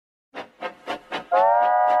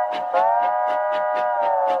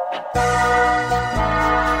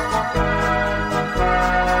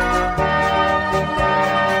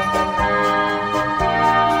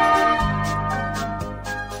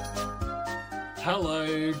Hello,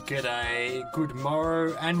 g'day, good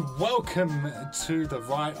morrow, and welcome to the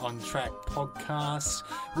Right on Track podcast.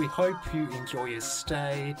 We hope you enjoy your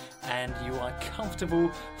stay and you are comfortable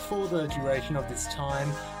for the duration of this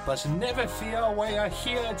time. But never fear, we are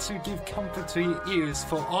here to give comfort to your ears,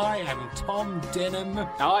 for I am Tom Denham.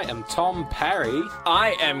 I am Tom Parry.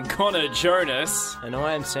 I am Connor Jonas. And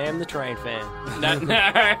I am Sam the Train fan.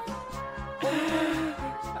 No.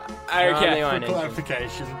 Okay. For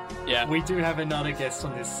clarification, Yeah. we do have another guest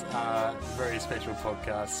on this very special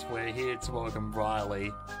podcast. We're here to welcome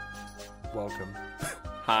Riley. Welcome.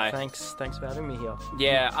 Hi. Thanks for having me here.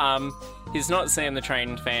 Yeah, he's not Sam the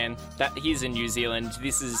Train fan. He's in New Zealand.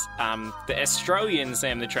 This is the Australian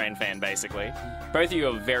Sam the Train fan, basically. Both of you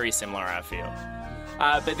are very similar, I feel.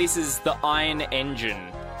 But this is the Iron Engine,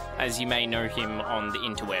 as you may know him on the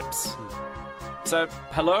interwebs. So,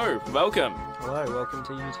 hello, welcome. Hello, welcome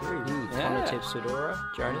to you too. Connor Tips Fedora,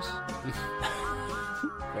 Jonas.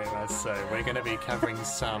 Very much so. We're going to be covering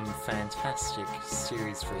some fantastic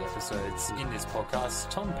Series 3 episodes in this podcast.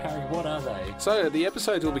 Tom Parry, what are they? So, the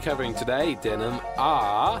episodes we'll be covering today, Denham,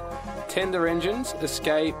 are Tender Engines,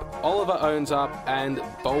 Escape, Oliver Owns Up, and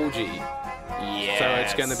Bulgy. Yes. So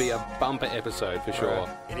it's going to be a bumper episode for sure.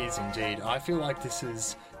 It is indeed. I feel like this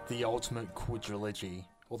is the ultimate quadrilogy,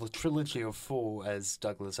 or the trilogy of four, as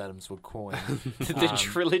Douglas Adams would coin. The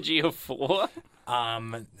trilogy of four?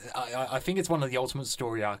 I think it's one of the ultimate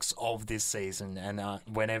story arcs of this season, and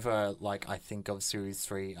whenever I think of Series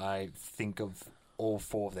 3, I think of all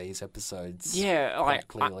four of these episodes. Yeah,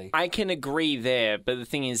 clearly. I can agree there, but the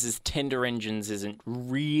thing is Tender Engines isn't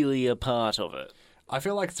really a part of it. I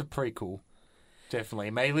feel like it's a prequel,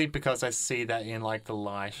 definitely. Mainly because I see that in the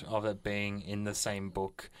light of it being in the same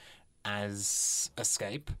book as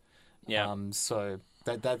Escape. Yeah. So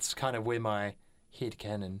that's kind of where my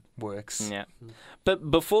headcanon works. Yeah. But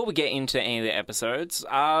before we get into any of the episodes,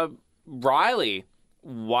 Riley,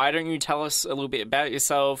 why don't you tell us a little bit about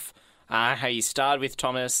yourself, how you started with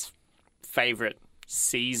Thomas, favourite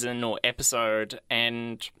season or episode,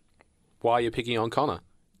 and... Why are you picking on Connor?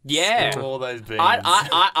 Yeah. All those beans.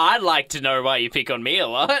 I'd like to know why you pick on me a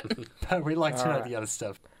lot. But we'd like to know the other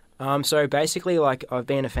stuff. So basically, I've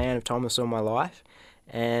been a fan of Thomas all my life,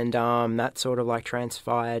 and that sort of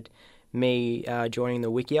transpired me joining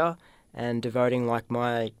the Wikia and devoting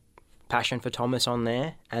my passion for Thomas on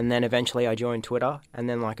there, and then eventually I joined Twitter, and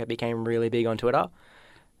then I became really big on Twitter,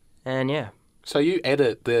 and yeah. So you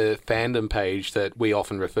edit the fandom page that we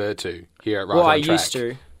often refer to here at Right on I Track. used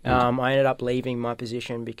to. I ended up leaving my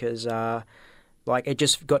position because it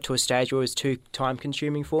just got to a stage where it was too time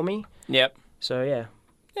consuming for me. Yep. So yeah.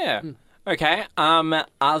 Yeah. Okay.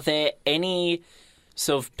 Are there any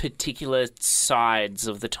sort of particular sides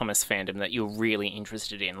of the Thomas fandom that you're really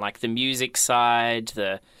interested in? Like the music side,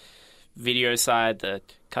 the video side, the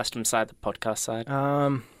custom side, the podcast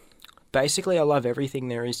side? Basically, I love everything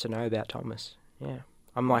there is to know about Thomas. Yeah.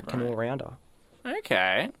 I'm an all-rounder.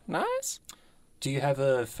 Okay. Nice. Do you have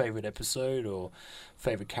a favourite episode or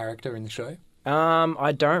favourite character in the show?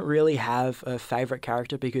 I don't really have a favourite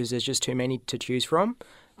character because there's just too many to choose from.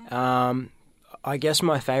 I guess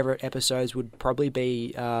my favourite episodes would probably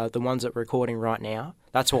be the ones that we're recording right now.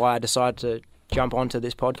 That's why I decided to jump onto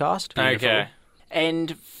this podcast. Beautiful. Okay.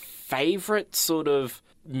 And favourite sort of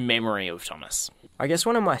memory of Thomas? I guess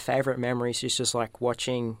one of my favourite memories is just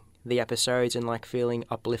watching the episodes and feeling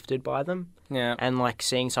uplifted by them. Yeah. And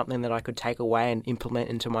seeing something that I could take away and implement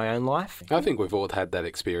into my own life. I think we've all had that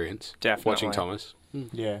experience. Definitely. Watching Thomas.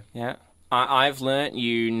 Yeah. Yeah. I've learnt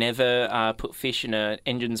you never put fish in an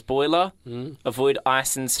engine's boiler, avoid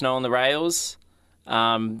ice and snow on the rails,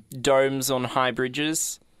 domes on high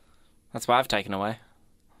bridges. That's what I've taken away.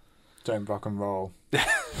 Don't rock and roll.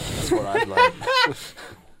 That's what I've learned.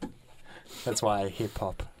 That's why I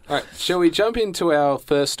hip-hop. All right, shall we jump into our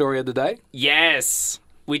first story of the day? Yes,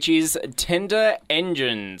 which is Tender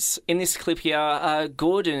Engines. In this clip here,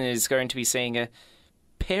 Gordon is going to be seeing a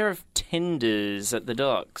pair of tenders at the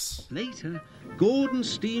docks. Later, Gordon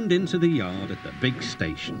steamed into the yard at the big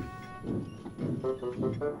station.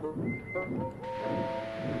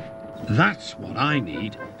 "That's what I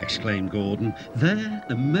need," exclaimed Gordon. There,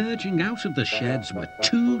 emerging out of the sheds, were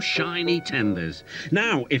two shiny tenders.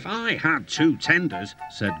 "Now, if I had two tenders,"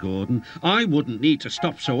 said Gordon, "I wouldn't need to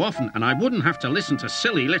stop so often, and I wouldn't have to listen to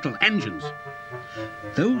silly little engines."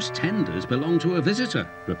 "Those tenders belong to a visitor,"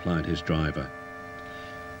 replied his driver.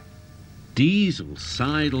 Diesel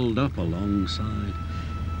sidled up alongside.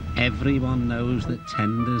 Everyone knows that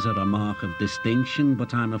tenders are a mark of distinction,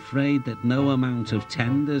 but I'm afraid that no amount of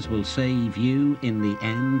tenders will save you in the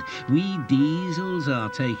end. We diesels are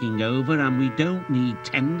taking over, and we don't need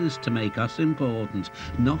tenders to make us important.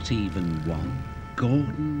 Not even one.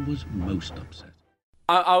 Gordon was most upset.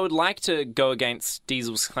 I would like to go against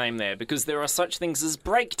Diesel's claim there, because there are such things as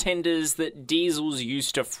brake tenders that diesels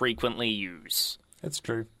used to frequently use. That's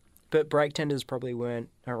true. But brake tenders probably weren't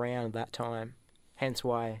around at that time, hence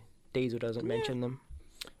why Diesel doesn't mention them.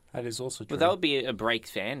 That is also true. But that would be a brake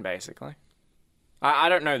fan, basically. I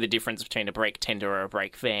don't know the difference between a brake tender or a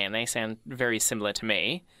brake fan. They sound very similar to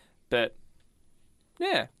me, but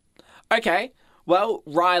yeah. Okay, well,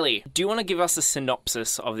 Riley, do you want to give us a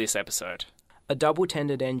synopsis of this episode? A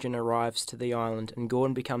double-tendered engine arrives to the island and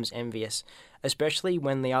Gordon becomes envious, especially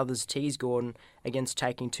when the others tease Gordon against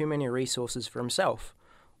taking too many resources for himself.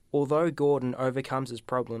 Although Gordon overcomes his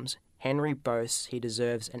problems, Henry boasts he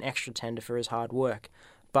deserves an extra tender for his hard work,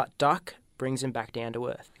 but Duck brings him back down to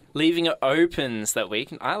earth. Leaving it open so that we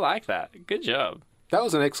can... I like that. Good job. That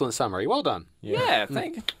was an excellent summary. Well done. Yeah,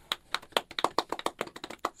 thank you.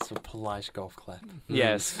 It's a polite golf clap.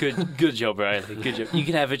 Yes, good job, Riley. Good job. You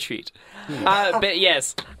can have a treat. But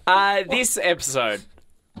yes, this episode,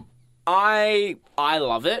 I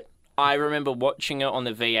love it. I remember watching it on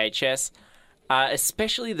the VHS,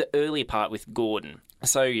 especially the early part with Gordon.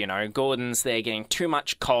 So, you know, Gordon's there getting too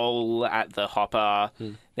much coal at the hopper,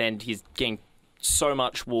 then he's getting so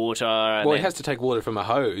much water. Well, he has to take water from a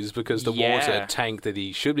hose because the water tank that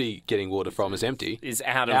he should be getting water from is empty. Is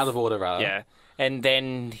out of water, rather. Yeah. And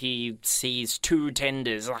then he sees 2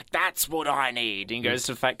 tenders, like, that's what I need. And he goes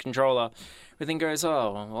to the Fat Controller. Everything goes,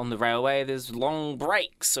 on the railway there's long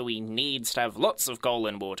breaks, so he needs to have lots of coal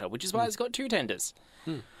and water, which is why he's got 2 tenders.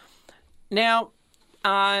 Now,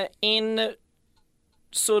 in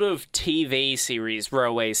sort of TV series,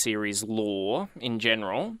 railway series lore in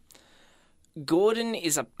general, Gordon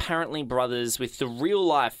is apparently brothers with the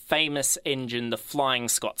real-life famous engine, the Flying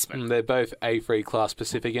Scotsman. They're both A3 class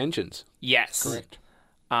Pacific engines. Yes. Correct.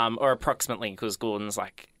 Or approximately, because Gordon's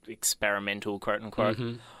like experimental, quote-unquote.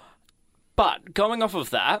 But going off of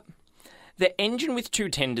that, the engine with 2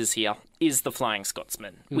 tenders here is the Flying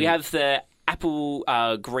Scotsman. We have the apple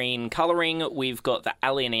green colouring, we've got the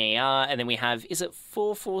LNER, and then we have, is it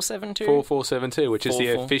 4472? 4472, which is the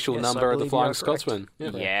official number of the Flying Scotsman.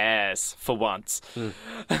 Yeah. Yes, for once.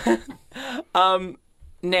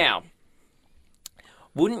 Now,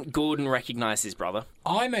 wouldn't Gordon recognise his brother?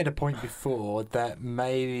 I made a point before that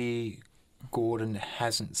maybe Gordon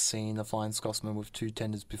hasn't seen the Flying Scotsman with 2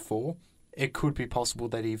 tenders before. It could be possible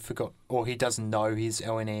that he forgot, or he doesn't know his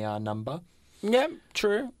LNER number. Yeah,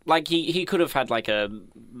 true. Like, he could have had, like, a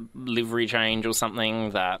livery change or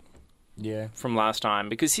something from last time,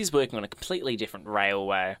 because he's working on a completely different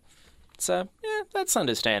railway. So, yeah, that's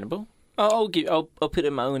understandable. I'll put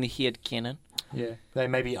him on head cannon. Yeah. They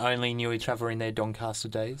maybe only knew each other in their Doncaster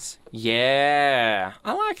days. Yeah,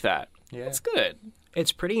 I like that. Yeah. That's good.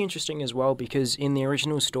 It's pretty interesting as well because in the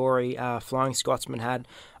original story, Flying Scotsman had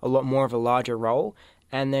a lot more of a larger role,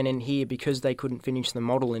 and then in here, because they couldn't finish the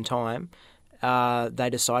model in time, they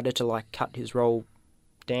decided to cut his role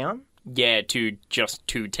down. Yeah, to just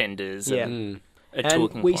 2 tenders. Yeah. And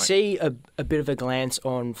we see a bit of a glance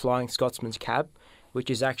on Flying Scotsman's cab, which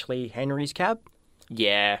is actually Henry's cab.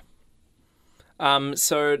 Yeah.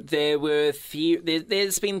 So there were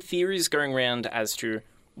there's been theories going around as to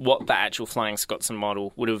what the actual Flying Scotsman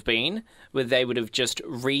model would have been, where they would have just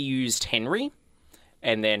reused Henry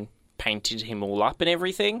and then painted him all up and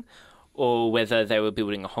everything, or whether they were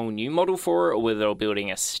building a whole new model for it, or whether they were building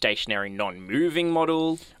a stationary, non-moving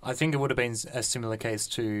model. I think it would have been a similar case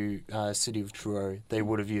to City of Truro. They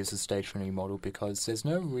would have used a stationary model because there's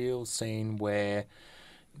no real scene where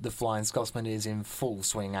the Flying Scotsman is in full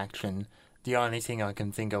swing action. The only thing I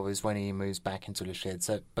can think of is when he moves back into the shed,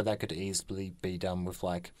 but that could easily be done with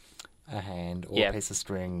a hand or a piece of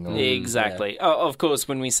string. Or, exactly. Of course,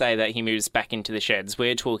 when we say that he moves back into the sheds,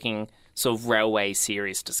 we're talking sort of railway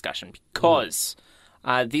series discussion because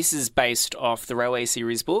this is based off the railway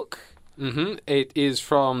series book. It is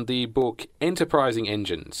from the book Enterprising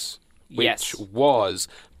Engines, which was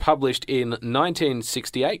published in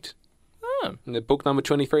 1968. The book number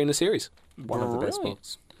 23 in the series. One of the best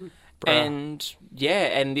books. And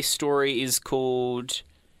this story is called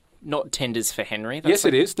not Tenders for Henry. Yes,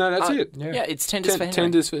 it is. No, that's it. Yeah, it's Tenders for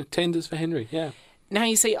Henry. Tenders for Henry, yeah. Now,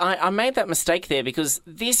 you see, I made that mistake there because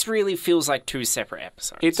this really feels like 2 separate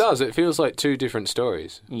episodes. It does. It feels like 2 different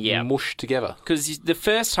stories. Yeah. Mushed together. Because the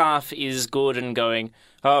first half is Gordon going,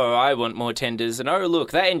 oh, I want more tenders, and oh, look,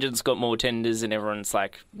 that engine's got more tenders, and everyone's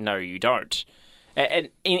like, no, you don't. And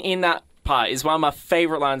in that part is one of my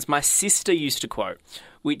favourite lines my sister used to quote,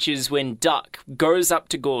 which is when Duck goes up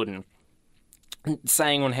to Gordon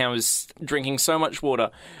saying on how he's drinking so much water,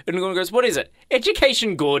 and Gordon goes, "What is it?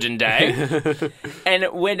 Education Gordon Day?" And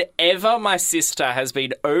whenever my sister has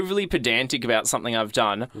been overly pedantic about something I've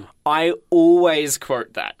done, I always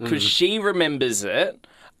quote that because she remembers it.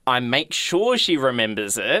 I make sure she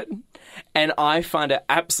remembers it, and I find it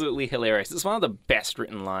absolutely hilarious. It's one of the best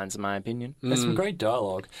written lines, in my opinion. There's some great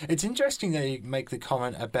dialogue. It's interesting that you make the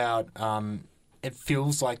comment about it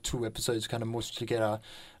feels like 2 episodes kind of mushed together.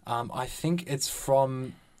 I think it's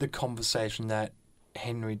from the conversation that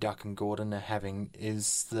Henry, Duck and Gordon are having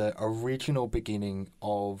is the original beginning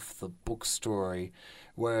of the book story,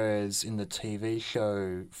 whereas in the TV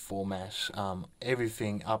show format,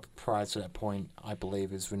 everything up prior to that point, I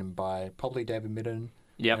believe, is written by probably David Mitton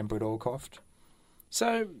and Britt Allcroft.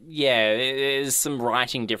 So, yeah, there's some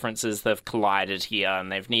writing differences that have collided here,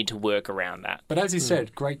 and they've need to work around that. But as you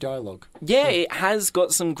said, great dialogue. Yeah, it has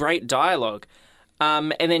got some great dialogue.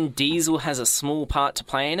 And then Diesel has a small part to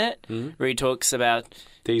play in it, where he talks about...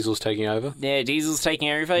 Diesel's taking over? Yeah, Diesel's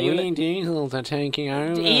taking over. Diesels are taking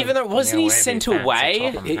over. Even though, wasn't he sent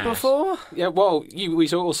away before? Yeah, well, we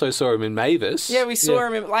also saw him in Mavis. Yeah, we saw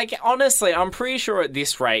him in... Like, honestly, I'm pretty sure at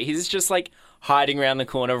this rate, he's just, like, hiding around the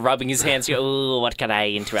corner, rubbing his hands, going, "Oh, what can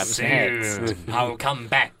I interrupt next?" I'll come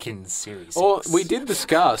back in series 6. Or we did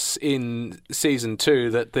discuss in season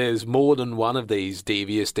 2 that there's more than one of these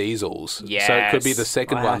devious Diesels. Yes. So it could be the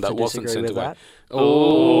second one that wasn't sent away. That.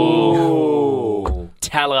 Oh.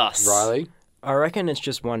 Tell us. Riley? I reckon it's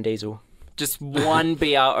just one Diesel. Just one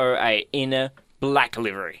BROA in a black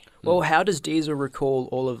livery. Well, how does Diesel recall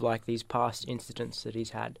all of like these past incidents that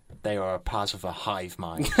he's had? They are a part of a hive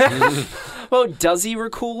mind. Well, does he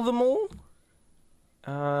recall them all?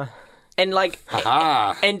 And like,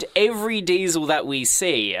 and every Diesel that we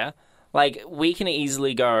see, like, we can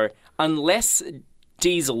easily go, unless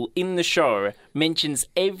Diesel in the show mentions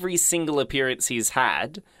every single appearance he's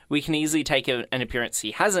had, we can easily take an appearance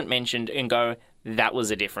he hasn't mentioned and go, that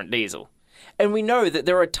was a different Diesel. And we know that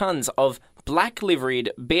there are tons of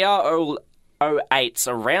black-liveried BR-08s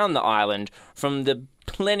around the island from the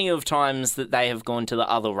plenty of times that they have gone to the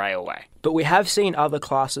other railway. But we have seen other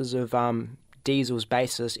classes of Diesel's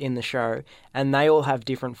bases in the show, and they all have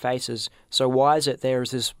different faces. So why is it there is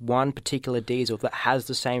this one particular Diesel that has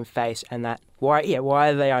the same face, and that why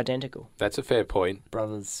are they identical? That's a fair point.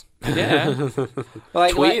 Brothers. Yeah.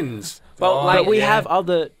 Twins. But we have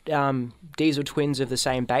other Diesel twins of the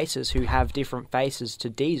same bases who have different faces to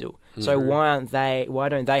Diesel. So why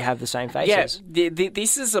don't they have the same faces? Yeah,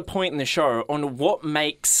 this is a point in the show on what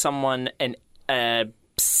makes someone a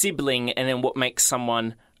sibling and then what makes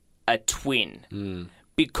someone a twin.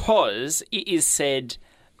 Because it is said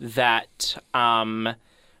that Rheneas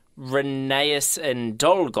and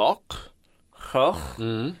Dolgok,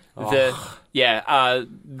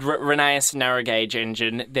 Rheneas narrow gauge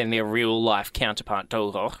engine, then their real life counterpart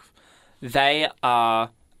Dolgok, they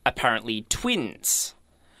are apparently twins.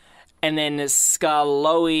 And then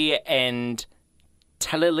Skarloey and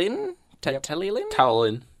Talilin?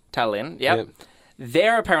 Talilin, yep.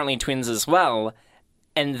 They're apparently twins as well,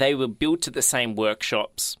 and they were built at the same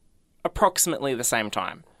workshops approximately the same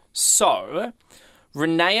time. So,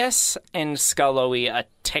 Rheneas and Skarloey are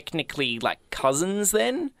technically like cousins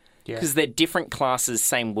then, because they're different classes,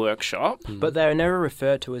 same workshop. But they're never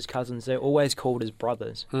referred to as cousins. They're always called as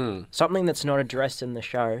brothers. Something that's not addressed in the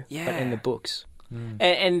show, but in the books.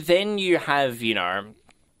 And then you have,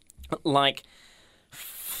 like,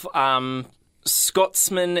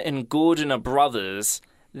 Scotsman and Gordon are brothers,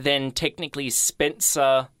 then technically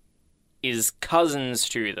Spencer is cousins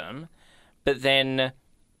to them, but then,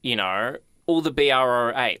 all the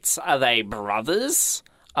BR-08s, are they brothers?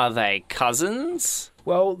 Are they cousins?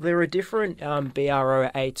 Well, there are different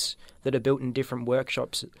BR-08s that are built in different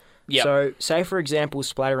workshops. Yep. So, say for example,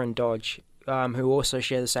 Splatter and Dodge, who also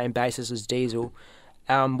share the same basis as Diesel.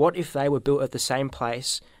 What if they were built at the same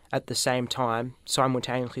place at the same time,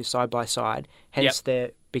 simultaneously side by side? Hence,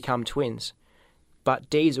 they become twins. But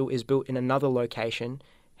Diesel is built in another location,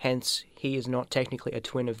 hence he is not technically a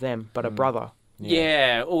twin of them, but a brother.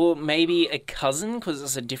 Yeah, or maybe a cousin because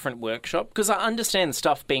it's a different workshop. Because I understand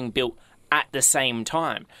stuff being built at the same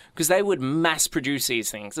time, because they would mass produce these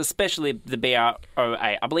things, especially the BR-08.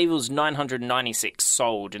 I believe it was 996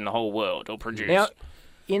 sold in the whole world or produced. Now,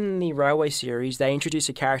 in the Railway series, they introduce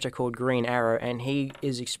a character called Green Arrow, and he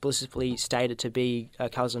is explicitly stated to be a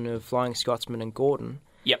cousin of Flying Scotsman and Gordon.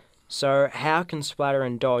 Yep. So how can Splatter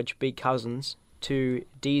and Dodge be cousins to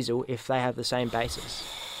Diesel if they have the same basis?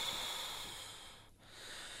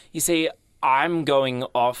 You see, I'm going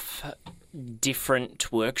off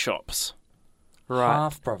different workshops. Right.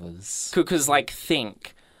 Half brothers. Because,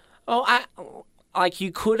 think.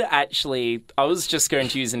 You could actually... I was just going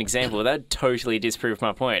to use an example. That would totally disprove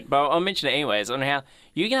my point. But I'll mention it anyways, on how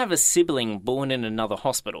you can have a sibling born in another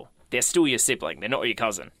hospital. They're still your sibling. They're not your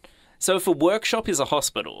cousin. So if a workshop is a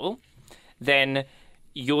hospital, then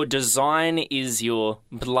your design is your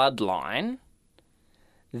bloodline.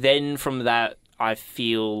 Then from that, I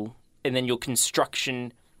feel... And then your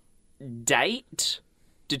construction date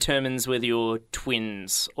determines whether you're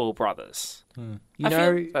twins or brothers.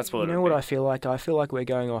 That's what I feel like? I feel like we're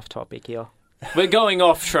going off topic here. We're going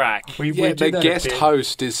off track. The guest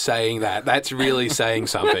host is saying that. That's really saying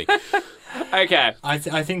something. Okay. I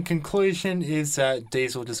think conclusion is that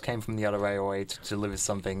Diesel just came from the other railway to deliver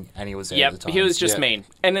something, and he was there at the time. He was just mean.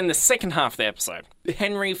 And then the second half of the episode,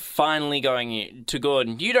 Henry finally going to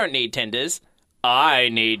Gordon, you don't need tenders, I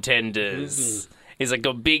need tenders. He's like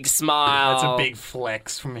a big smile. That's a big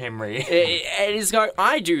flex from Henry. And he's going,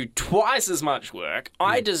 I do twice as much work.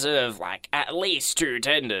 I deserve, at least 2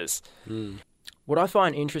 tenders. What I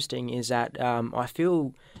find interesting is that I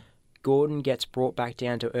feel Gordon gets brought back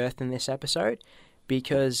down to earth in this episode,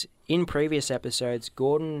 because in previous episodes,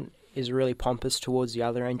 Gordon is really pompous towards the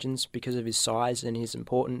other engines because of his size and his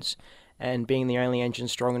importance and being the only engine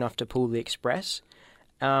strong enough to pull the Express.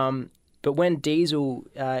 But when Diesel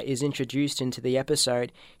is introduced into the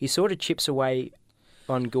episode, he sort of chips away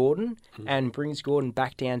on Gordon and brings Gordon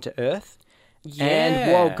back down to earth. Yeah.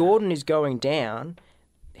 And while Gordon is going down,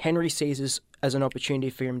 Henry sees this as an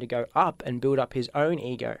opportunity for him to go up and build up his own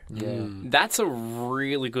ego. Yeah. That's a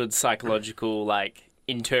really good psychological,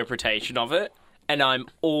 interpretation of it, and I'm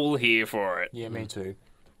all here for it. Yeah, me too.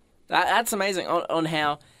 That's amazing on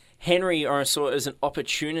how Henry saw it as an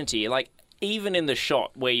opportunity. Even in the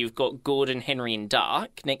shot where you've got Gordon, Henry, and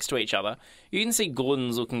Dark next to each other, you can see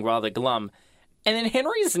Gordon's looking rather glum. And then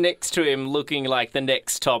Henry's next to him looking like the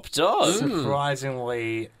next top dog.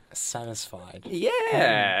 Surprisingly satisfied.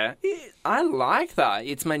 Yeah. I like that.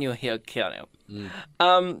 It's Manuel here.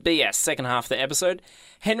 But yeah, second half of the episode,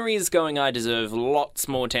 Henry is going, I deserve lots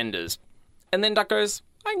more tenders. And then Duck goes,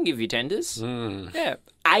 I can give you tenders. Yeah.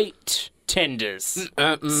 8 tenders.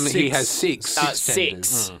 He has 6.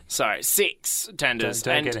 6. Sorry, 6 tenders.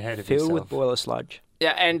 Don't get ahead of Filled yourself. with boiler sludge.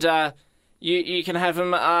 Yeah, and you can have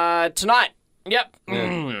them tonight. Yep.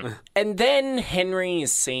 And then Henry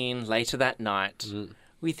is seen later that night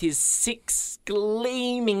with his 6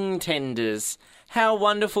 gleaming tenders. How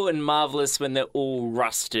wonderful and marvellous when they're all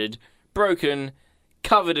rusted, broken,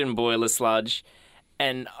 covered in boiler sludge,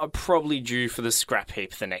 and are probably due for the scrap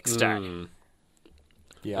heap the next day.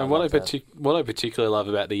 Yeah, and what I particularly love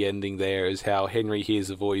about the ending there is how Henry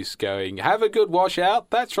hears a voice going, have a good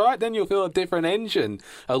washout, that's right, then you'll feel a different engine,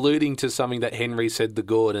 alluding to something that Henry said to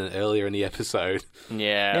Gordon earlier in the episode.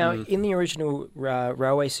 Yeah. Now, in the original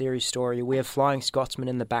Railway series story, we have Flying Scotsman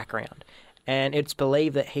in the background, and it's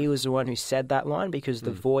believed that he was the one who said that line because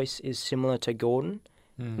the voice is similar to Gordon,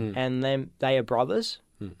 and then they are brothers.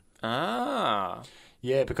 Ah.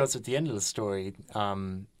 Yeah, because at the end of the story...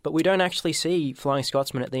 but we don't actually see Flying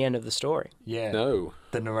Scotsman at the end of the story. Yeah. No.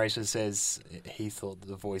 The narrator says he thought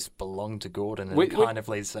the voice belonged to Gordon, and it kind of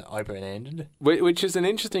leaves it open-ended. Which is an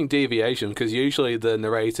interesting deviation, because usually the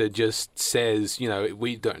narrator just says,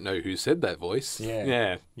 we don't know who said that voice.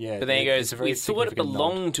 Yeah. But then he goes, we thought it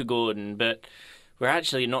belonged to Gordon, but... we're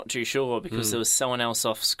actually not too sure because there was someone else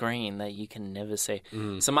off screen that you can never see.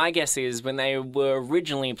 So my guess is when they were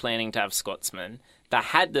originally planning to have Scotsman, they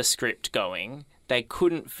had the script going. They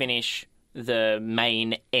couldn't finish the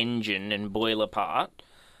main engine and boiler part.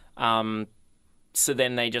 So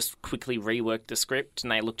then they just quickly reworked the script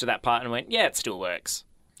and they looked at that part and went, yeah, it still works.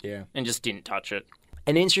 Yeah. And just didn't touch it.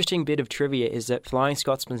 An interesting bit of trivia is that Flying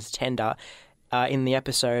Scotsman's tender in the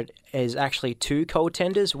episode is actually 2 cold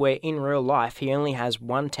tenders, where in real life he only has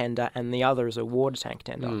 1 tender and the other is a water tank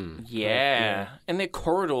tender. Yeah. And they're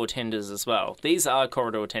corridor tenders as well. These are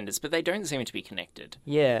corridor tenders, but they don't seem to be connected.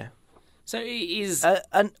 Yeah. So it is...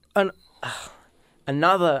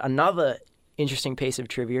 Another interesting piece of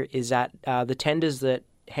trivia is that the tenders that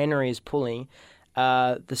Henry is pulling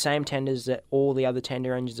the same tenders that all the other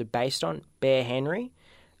tender engines are based on, Bear Henry,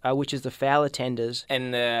 which is the Fowler tenders.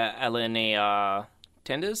 And the LNE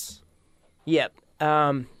tenders? Yep.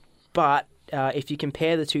 But if you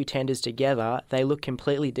compare the 2 tenders together, they look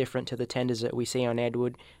completely different to the tenders that we see on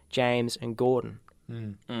Edward, James, and Gordon.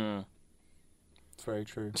 It's very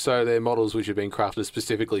true. So they're models which have been crafted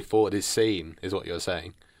specifically for this scene, is what you're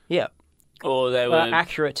saying? Yep. Or they were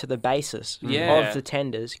accurate to the basis of the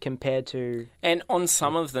tenders compared to... And on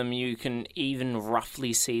some of them, you can even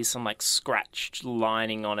roughly see some, like, scratched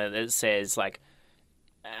lining on it that says, like,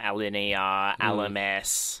 Alinea,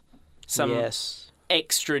 LMS, some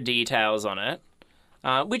extra details on it,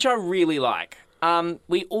 which I really like.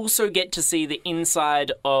 We also get to see the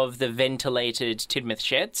inside of the ventilated Tidmouth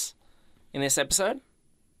sheds in this episode.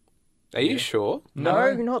 Are you sure?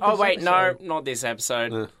 No, not this episode. No, not this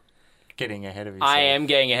episode. Getting ahead of yourself. I am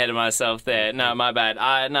getting ahead of myself there. No, my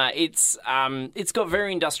bad. No, it's got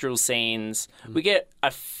very industrial scenes. We get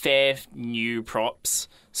a fair new props.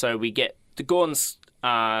 So we get the Gordon's,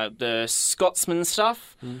 the Scotsman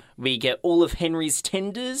stuff. We get all of Henry's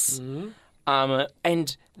tenders.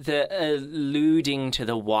 And the alluding to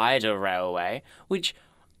the wider railway, which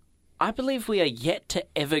I believe we are yet to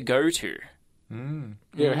ever go to.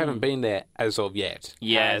 Yeah, we haven't been there as of yet.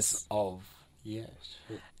 Yes. Yes.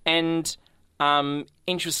 And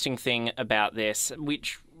interesting thing about this,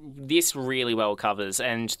 which this really well covers,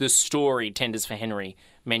 and the story Tenders for Henry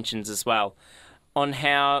mentions as well, on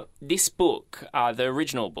how this book, the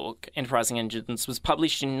original book, Enterprising Engines, was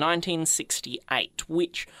published in 1968,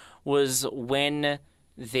 which was when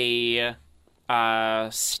the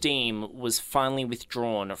steam was finally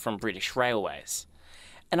withdrawn from British Railways.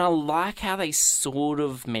 And I like how they sort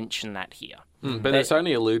of mention that here. But it's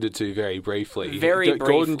only alluded to very briefly. Briefly.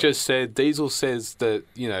 Gordon just said, Diesel says that,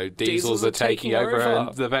 diesels are taking over,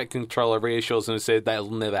 and the Vat Controller reassures him and said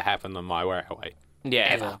that'll never happen on my railway. Yeah.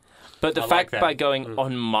 Ever. But the fact by going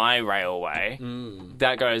on my railway,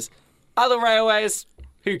 that goes, other railways,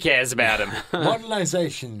 who cares about them?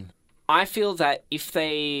 Modernisation. I feel that if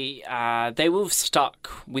they will have stuck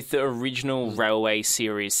with the original railway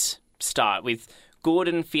series start, with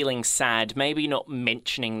Gordon feeling sad, maybe not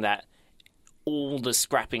mentioning that all the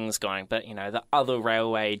scrapping's going, but, the other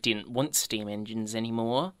railway didn't want steam engines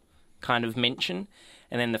anymore, kind of mention.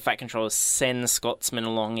 And then the Fat Controllers send Scotsman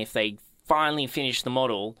along if they finally finish the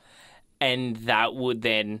model, and that would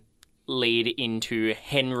then lead into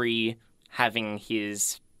Henry having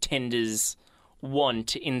his tenders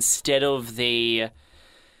want instead of the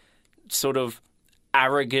sort of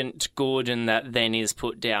arrogant Gordon that then is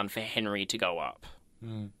put down for Henry to go up.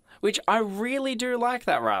 Which I really do like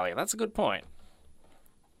that, Riley. That's a good point.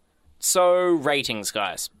 So, ratings,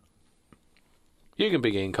 guys. You can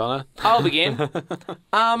begin, Connor. I'll begin.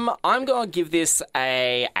 I'm going to give this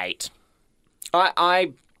a 8.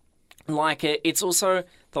 I like it. It's also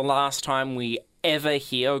the last time we ever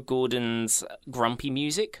hear Gordon's grumpy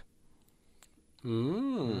music.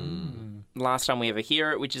 Last time we ever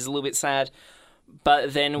hear it, which is a little bit sad.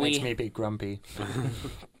 But then Makes me a bit grumpy.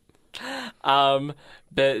 But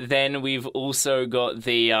then we've also got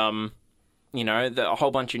the, the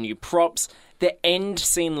whole bunch of new props. The end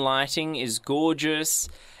scene lighting is gorgeous,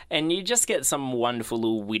 and you just get some wonderful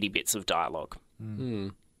little witty bits of dialogue.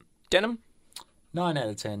 Denim? 9 out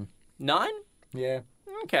of 10. 9? Yeah.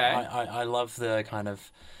 Okay. I love the kind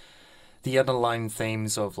of the underlying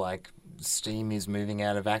themes of like steam is moving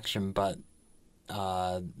out of action, but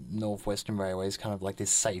Northwestern Railway is kind of like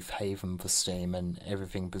this safe haven for steam and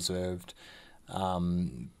everything preserved.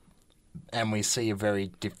 And we see a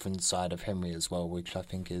very different side of Henry as well, which I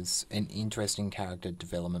think is an interesting character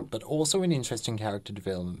development, but also an interesting character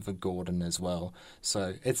development for Gordon as well.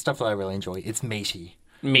 So it's stuff that I really enjoy. It's meaty.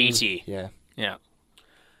 Meaty. Yeah. Yeah.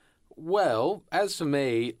 Well, as for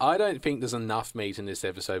me, I don't think there's enough meat in this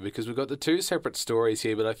episode because we've got the two separate stories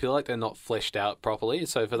here, but I feel like they're not fleshed out properly.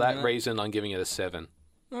 So for that reason, I'm giving it a 7.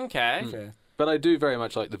 Okay. But I do very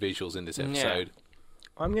much like the visuals in this episode. Yeah.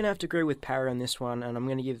 I'm going to have to agree with Parry on this one, and I'm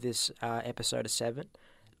going to give this episode a 7.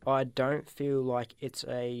 I don't feel like it's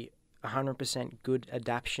a 100% good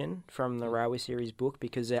adaptation from the Railway Series book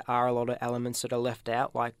because there are a lot of elements that are left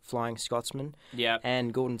out, like Flying Scotsman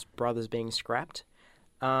and Gordon's brothers being scrapped.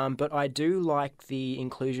 But I do like the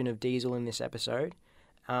inclusion of Diesel in this episode,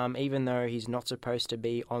 even though he's not supposed to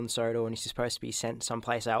be on Sodor and he's supposed to be sent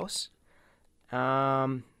someplace else.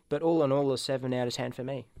 But all in all, a 7 out of 10 for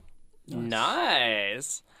me.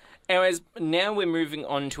 Nice. Anyways, now we're moving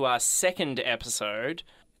on to our second episode.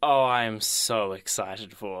 Oh, I am so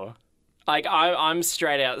excited for. Like, I'm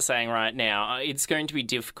straight out saying right now, it's going to be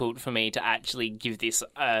difficult for me to actually give this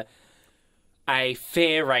a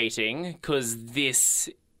fair rating, because this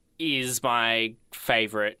is my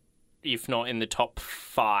favourite, if not in the top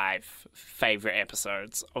 5 favourite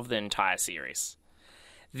episodes of the entire series.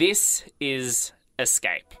 This is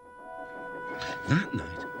Escape. That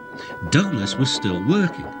night, Douglas was still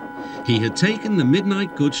working. He had taken the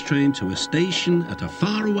midnight goods train to a station at a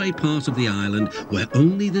faraway part of the island where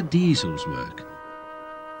only the Diesels work.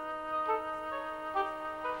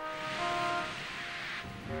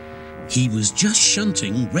 He was just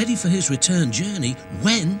shunting, ready for his return journey,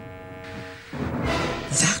 when...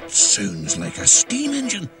 That sounds like a steam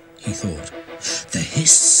engine, he thought. The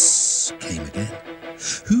hiss came again.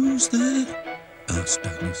 Who's there? Asked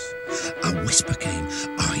Douglas. A whisper came.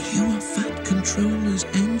 Are you a Fat Controller's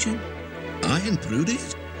engine? I improved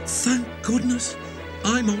it. Thank goodness.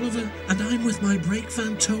 I'm Oliver, and I'm with my brake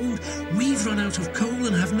van Toad. We've run out of coal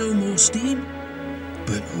and have no more steam.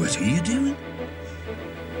 But what are you doing?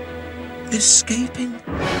 Escaping?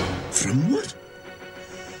 From what?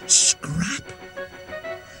 Scrap?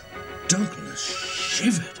 Douglas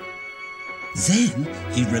shivered. Then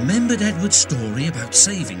he remembered Edward's story about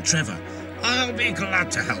saving Trevor. I'll be glad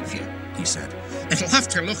to help you, he said. It'll have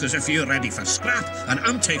to look as if you're ready for scrap, and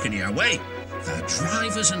I'm taking you away. The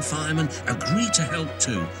drivers and firemen agreed to help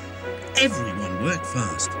too. Everyone worked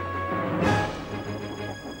fast.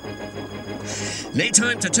 No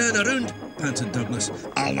time to turn around, panted Douglas.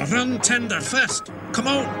 I'll run tender first. Come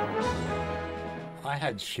on. I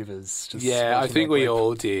had shivers. I think we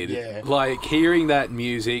all did. Yeah. Like, hearing that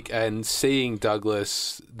music and seeing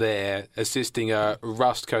Douglas there assisting a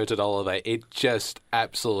rust-coated Oliver, it just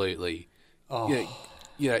absolutely...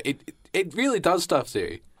 it really does stuff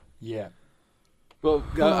to you. Yeah. Well,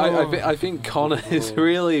 I think Connor is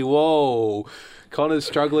really... Whoa. Connor's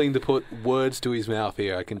struggling to put words to his mouth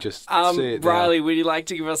here. I can just see it now. Riley, would you like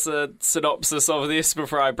to give us a synopsis of this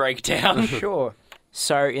before I break down? Sure.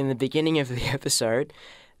 So, in the beginning of the episode,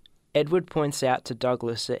 Edward points out to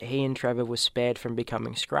Douglas that he and Trevor were spared from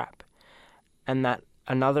becoming scrap, and that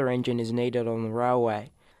another engine is needed on the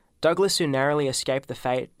railway. Douglas, who narrowly escaped the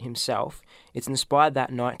fate himself, is inspired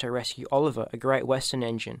that night to rescue Oliver, a Great Western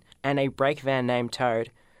engine, and a brake van named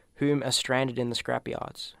Toad, whom are stranded in the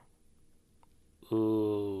scrapyards.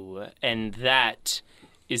 Ooh, and that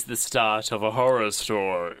is the start of a horror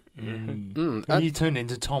story. You turned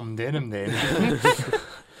into Tom Denham then.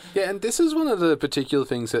 Yeah, and this is one of the particular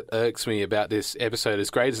things that irks me about this episode, as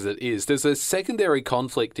great as it is. There's a secondary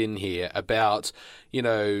conflict in here about,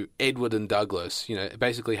 Edward and Douglas,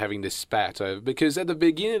 basically having this spat over. Because at the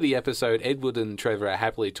beginning of the episode, Edward and Trevor are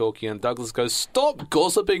happily talking, and Douglas goes, "Stop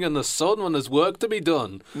gossiping in the sun when there's work to be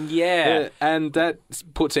done." Yeah. And that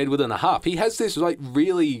puts Edward in a huff. He has this,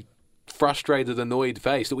 really frustrated, annoyed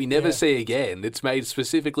face that we never see again. It's made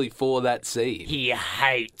specifically for that scene. He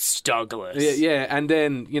hates Douglas. Yeah, and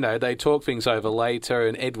then, they talk things over later,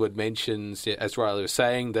 and Edward mentions, as Riley was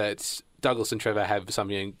saying, that Douglas and Trevor have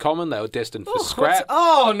something in common. They were destined for scrap.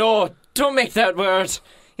 Oh, no, don't make that word.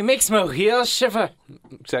 It makes my heels shiver.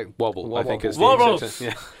 Wobble, I think is the Wobble. exception.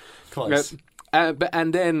 Yeah. Close.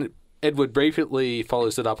 And then Edward briefly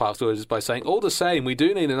follows it up afterwards by saying, all the same, we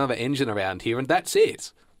do need another engine around here, and that's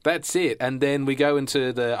it. That's it. And then we go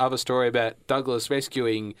into the other story about Douglas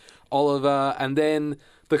rescuing Oliver, and then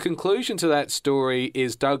the conclusion to that story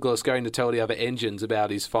is Douglas going to tell the other engines about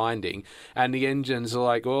his finding, and the engines are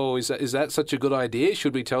like, "Oh, is that such a good idea?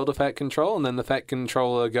 Should we tell the Fat Control?" And then the Fat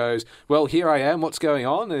Controller goes, "Well, here I am. What's going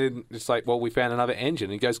on?" And it's like, "Well, we found another engine."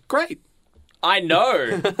 And he goes, "Great." I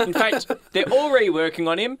know. In fact, they're already working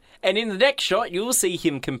on him, and in the next shot, you'll see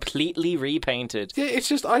him completely repainted. Yeah, it's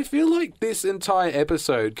just, I feel like this entire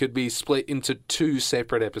episode could be split into two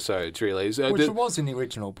separate episodes, really. Which it was in the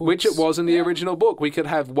original book. Which it was in the original book. We could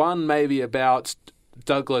have one maybe about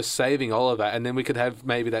Douglas saving Oliver, and then we could have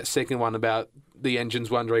maybe that second one about the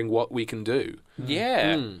engines wondering what we can do.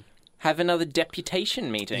 Yeah. Have another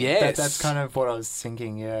deputation meeting. Yes. That's kind of what I was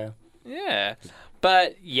thinking, yeah. Yeah.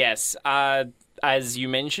 But, yes, as you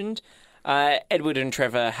mentioned, Edward and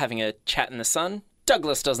Trevor having a chat in the sun.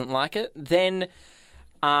 Douglas doesn't like it. Then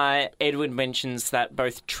Edward mentions that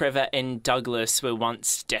both Trevor and Douglas were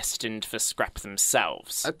once destined for scrap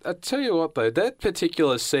themselves. I tell you what, though, that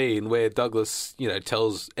particular scene where Douglas,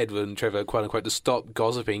 tells Edward and Trevor, quote-unquote, to stop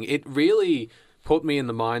gossiping, it really put me in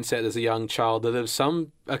the mindset as a young child that if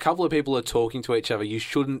a couple of people are talking to each other, you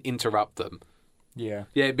shouldn't interrupt them. Yeah.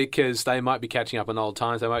 Yeah, because they might be catching up on old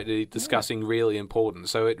times. They might be discussing really important.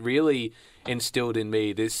 So it really instilled in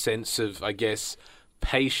me this sense of, I guess,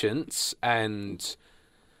 patience and...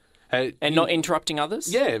 and not interrupting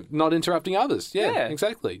others? Yeah, not interrupting others. Yeah,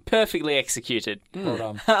 exactly. Perfectly executed. Well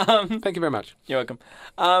done. Thank you very much. You're welcome.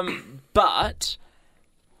 But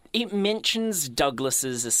it mentions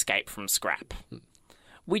Douglas's escape from scrap,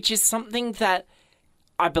 which is something that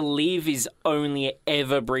I believe is only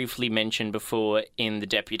ever briefly mentioned before in the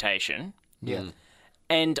deputation. Yeah.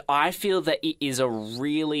 And I feel that it is a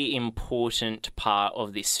really important part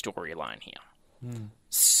of this storyline here.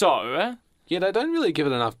 So, Yeah, they don't really give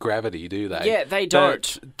it enough gravity, do they? Yeah, they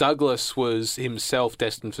don't. That Douglas was himself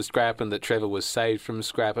destined for scrap and that Trevor was saved from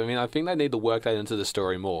scrap. I mean, I think they need to work that into the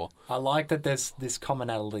story more. I like that there's this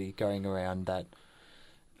commonality going around that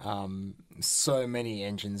so many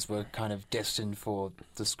engines were kind of destined for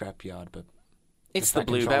the scrapyard, but it's the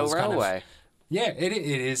Bluebell Railway. It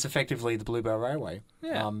is effectively the Bluebell Railway,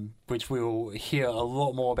 which we will hear a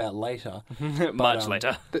lot more about later. Much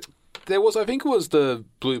later. There was, I think it was the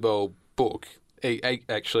Bluebell book,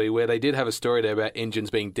 actually, where they did have a story there about engines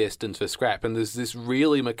being destined for scrap, and there's this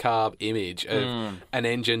really macabre image of an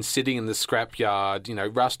engine sitting in the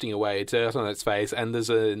scrapyard, rusting away, dirt on its face, and there's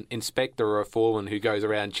an inspector or a foreman who goes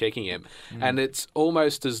around checking him, and it's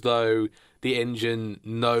almost as though the engine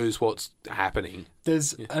knows what's happening.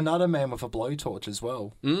 There's another man with a blowtorch as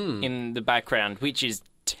well. In the background, which is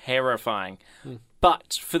terrifying.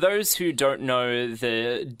 But for those who don't know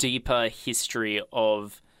the deeper history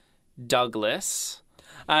of Douglas,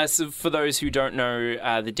 so for those who don't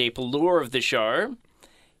know the deeper lore of the show,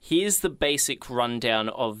 here's the basic rundown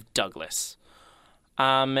of Douglas.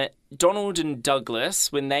 Donald and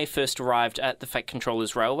Douglas, when they first arrived at the Fat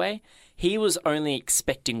Controllers Railway, he was only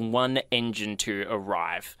expecting one engine to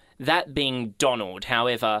arrive, that being Donald.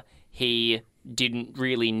 However, he didn't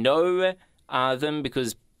really know them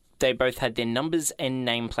because they both had their numbers and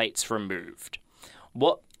nameplates removed.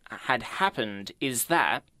 What had happened is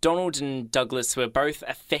that Donald and Douglas were both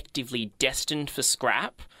effectively destined for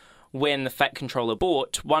scrap. When the Fat Controller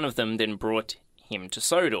bought, one of them then brought him to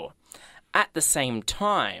Sodor. At the same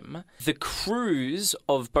time, the crews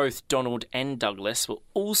of both Donald and Douglas were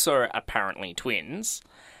also apparently twins,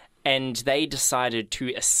 and they decided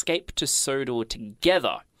to escape to Sodor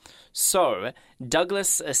together. So,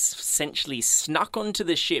 Douglas essentially snuck onto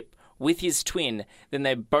the ship with his twin, then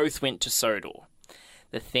they both went to Sodor.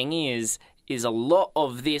 The thing is a lot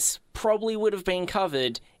of this probably would have been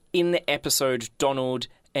covered in the episode Donald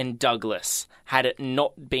and Douglas, had it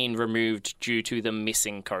not been removed due to the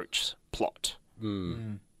missing coach plot.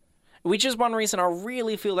 Which is one reason I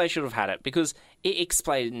really feel they should have had it, because it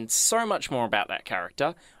explains so much more about that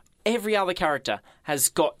character. Every other character has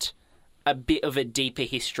got a bit of a deeper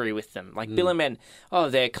history with them. Like Bill and Ben,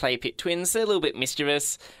 they're clay pit twins, they're a little bit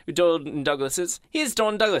mischievous. Donald and Douglas, here's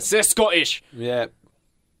Don Douglas, they're Scottish. Yeah.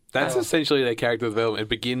 That's essentially their character development. It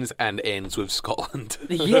begins and ends with Scotland.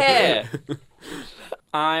 Yeah.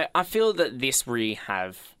 I feel that this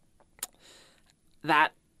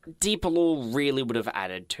that deeper lore really would have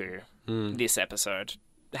added to this episode.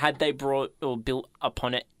 Had they brought or built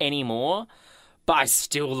upon it any more? But I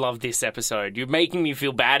still love this episode. You're making me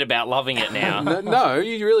feel bad about loving it now. No,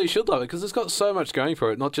 you really should love it because it's got so much going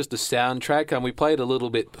for it. Not just the soundtrack, and we played a little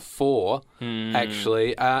bit before,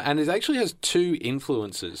 actually, and it actually has two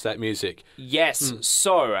influences, that music. Yes,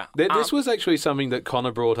 so... This was actually something that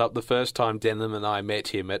Connor brought up the first time Denham and I met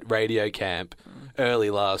him at Radio Camp early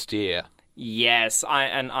last year. Yes,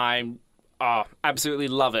 I absolutely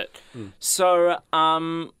love it. So,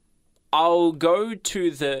 I'll go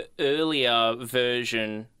to the earlier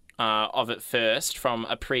version of it first from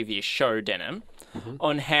a previous show, Denham,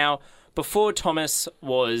 on how before Thomas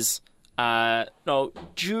was,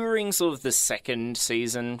 during sort of the second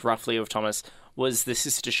season, roughly, of Thomas, was the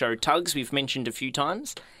sister show Tugs, we've mentioned a few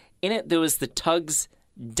times. In it, there was the Tugs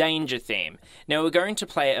Danger theme. Now, we're going to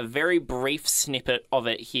play a very brief snippet of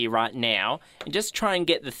it here right now, and just try and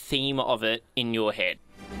get the theme of it in your head.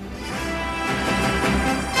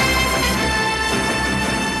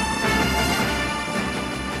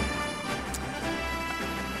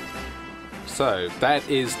 So, that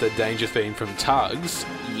is the Danger theme from Tugs.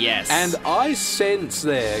 Yes. And I sense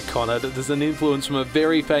there, Connor, that there's an influence from a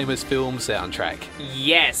very famous film soundtrack.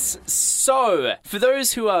 Yes. So, for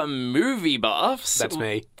those who are movie buffs... That's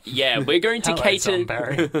me. Yeah, we're going to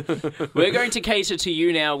we're going to cater to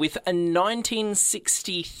you now with a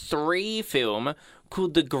 1963 film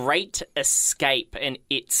called The Great Escape and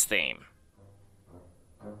its theme.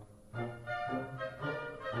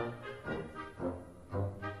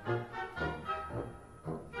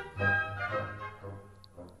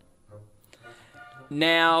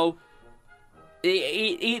 Now,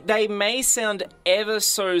 they may sound ever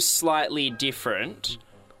so slightly different.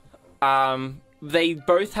 They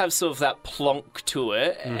both have sort of that plonk to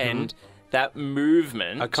it and that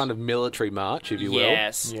movement. A kind of military march, if you will.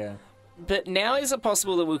 Yes. Yeah. But now is it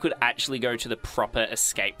possible that we could actually go to the proper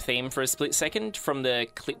escape theme for a split second from the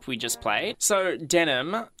clip we just played? So,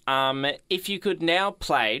 Denham, if you could now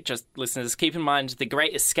play, just listeners, keep in mind the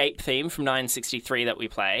Great Escape theme from 1963 that we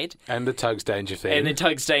played. And the Tugs Danger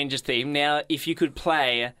theme. Now, if you could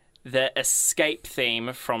play the escape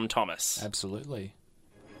theme from Thomas. Absolutely.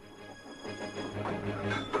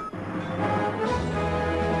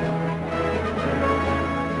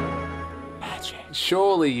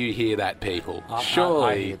 Surely you hear that, people. Surely.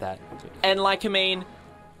 I hear that. And, like, I mean,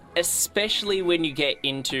 especially when you get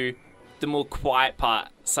into the more quiet part,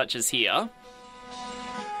 such as here.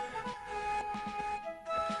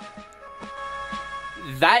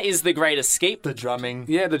 That is the Great Escape. The drumming.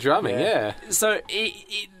 Yeah, the drumming, yeah. So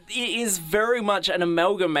it is very much an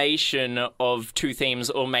amalgamation of two themes,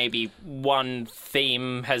 or maybe one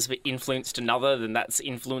theme has influenced another, then that's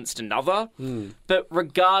influenced another. But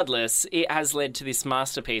regardless, it has led to this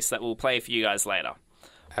masterpiece that we'll play for you guys later.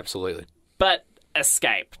 Absolutely. But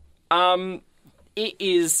Escape. It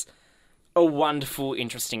is a wonderful,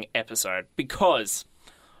 interesting episode because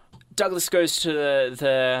Douglas goes to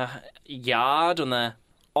the yard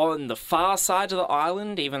on the far side of the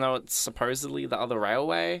island, even though it's supposedly the other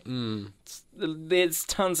railway. There's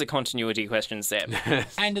tons of continuity questions there.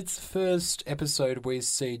 And it's the first episode we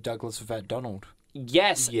see Douglas without Donald.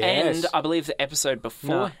 Yes, and I believe the episode before.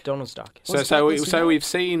 No, Donald's stuck. So we've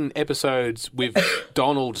seen episodes with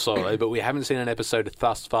Donald solo, but we haven't seen an episode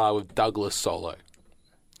thus far with Douglas solo.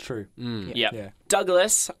 True. Yeah.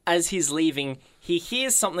 Douglas, as he's leaving, he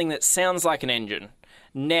hears something that sounds like an engine.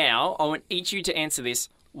 Now, I want each of you to answer this.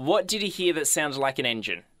 What did he hear that sounded like an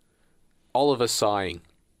engine? Oliver sighing.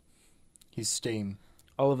 His steam.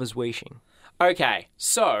 Oliver's wheezing. Okay,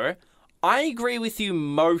 so I agree with you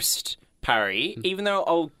most, Parry, even though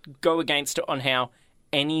I'll go against it on how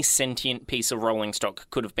any sentient piece of rolling stock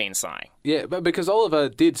could have been sighing. Yeah, but because Oliver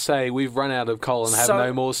did say we've run out of coal and have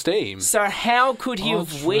no more steam. So how could he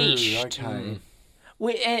have wheezed? Okay.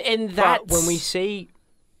 And that's... But when we see...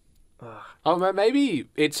 Oh, maybe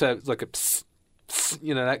it's like a psst,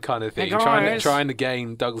 psst, that kind of thing. Hey, guys. Trying to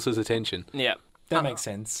gain Douglas's attention. Yeah. That makes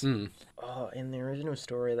sense. Oh, in the original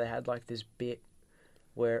story, they had like this bit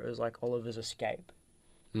where it was like Oliver's escape.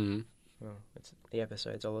 Well, it's the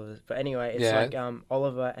episode's Oliver's. But anyway, it's like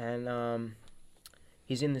Oliver and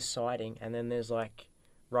he's in this siding, and then there's like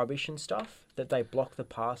rubbish and stuff that they block the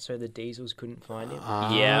path so the diesels couldn't find him.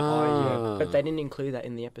 Yeah. But they didn't include that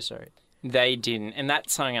in the episode. They didn't, and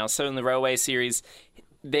that's something else. So in the Railway series,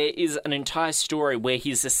 there is an entire story where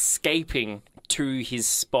he's escaping to his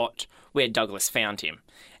spot where Douglas found him.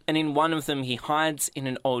 And in one of them, he hides in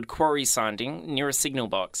an old quarry siding near a signal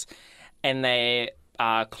box, and they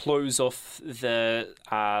close off the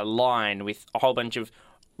line with a whole bunch of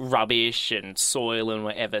rubbish and soil and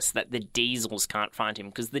whatever so that the diesels can't find him,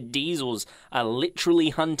 because the diesels are literally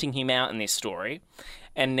hunting him out in this story.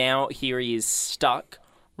 And now here he is stuck,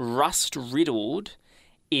 rust-riddled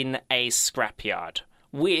in a scrapyard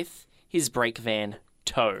with his brake van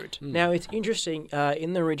towed. Now, it's interesting.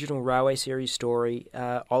 In the original Railway series story,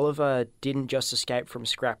 Oliver didn't just escape from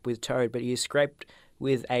scrap with Toad, but he escaped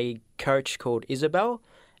with a coach called Isabel,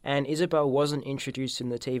 and Isabel wasn't introduced in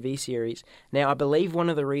the TV series. Now, I believe one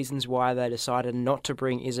of the reasons why they decided not to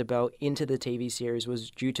bring Isabel into the TV series was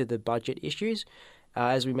due to the budget issues.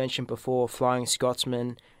 As we mentioned before, Flying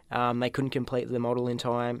Scotsman, they couldn't complete the model in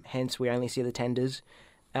time, hence we only see the tenders.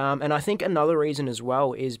 And I think another reason as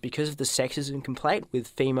well is because of the sexism complaint with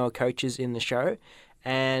female coaches in the show,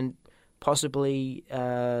 and possibly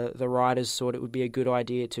the writers thought it would be a good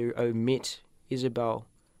idea to omit Isabel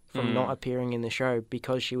from not appearing in the show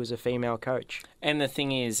because she was a female coach. And the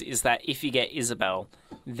thing is that if you get Isabel,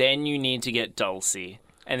 then you need to get Dulcie.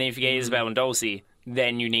 And then if you get Isabel and Dulcie,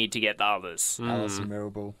 then you need to get the others. Alice and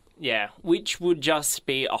Mirabel. Yeah, which would just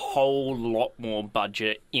be a whole lot more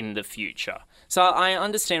budget in the future. So I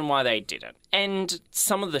understand why they did it. And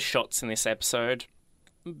some of the shots in this episode,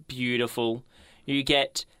 beautiful. You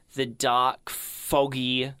get the dark,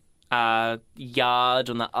 foggy yard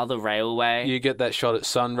on the other railway. You get that shot at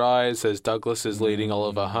sunrise as Douglas is leading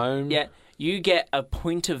Oliver home. Yeah, you get a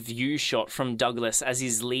point of view shot from Douglas as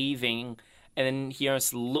he's leaving, and then he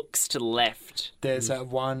just looks to the left. There's that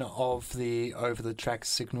one of the over-the-track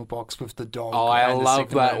signal box with the dog. Oh, I love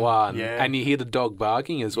that man. one. Yeah. And you hear the dog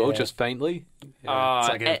barking as well, just faintly. Yeah. It's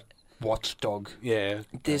like a watchdog. Yeah.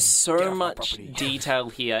 There's so much detail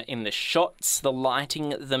here in the shots, the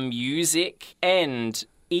lighting, the music, and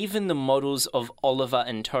even the models of Oliver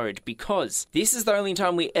and Toad, because this is the only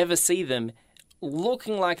time we ever see them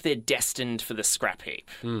looking like they're destined for the scrap heap.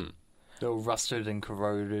 They're all rusted and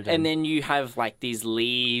corroded. And then you have like these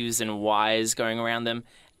leaves and wires going around them.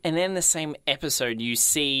 And then the same episode, you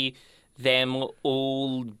see them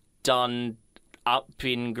all done up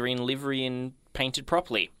in green livery and painted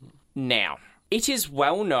properly. Now, it is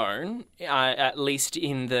well known, at least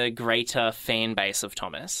in the greater fan base of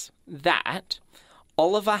Thomas, that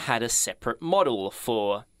Oliver had a separate model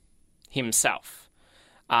for himself.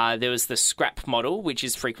 There was the scrap model, which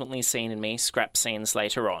is frequently seen in me scrap scenes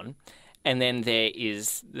later on. And then there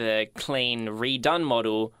is the clean, redone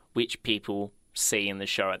model, which people see in the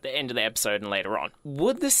show at the end of the episode and later on.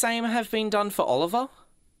 Would the same have been done for Oliver?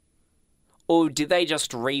 Or did they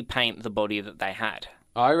just repaint the body that they had?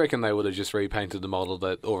 I reckon they would have just repainted the model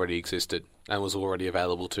that already existed and was already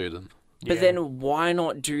available to them. But then why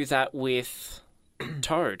not do that with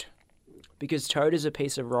Toad? Because Toad is a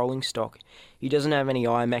piece of rolling stock. He doesn't have any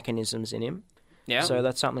eye mechanisms in him. Yeah. So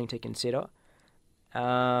that's something to consider.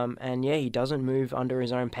 And he doesn't move under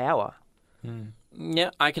his own power. Yeah,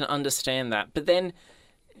 I can understand that. But then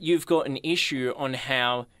you've got an issue on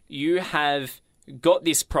how you have got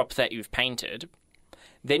this prop that you've painted.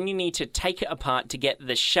 Then you need to take it apart to get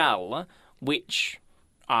the shell, which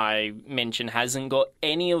I mentioned hasn't got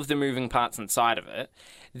any of the moving parts inside of it.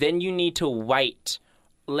 Then you need to wait,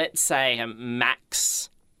 let's say, max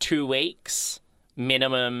 2 weeks,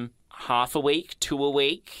 minimum half a week to a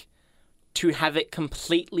week, to have it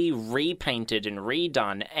completely repainted and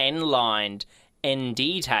redone and lined and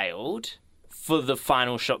detailed for the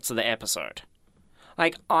final shots of the episode.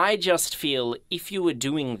 Like, I just feel if you were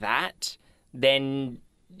doing that, then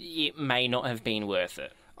it may not have been worth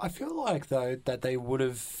it. I feel like, though, that they would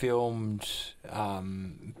have filmed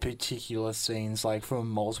particular scenes, like, from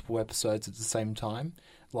multiple episodes at the same time.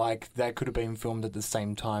 Like, that could have been filmed at the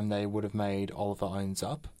same time they would have made Oliver Owns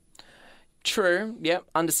Up. True, yep,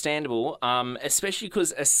 understandable. Especially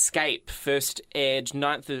because Escape first aired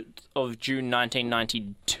 9th of June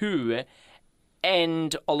 1992,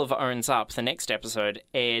 and Oliver Owns Up, the next episode,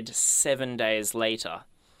 aired 7 days later.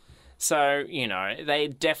 So, they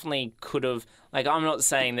definitely could have... Like, I'm not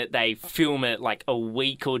saying that they film it, like, a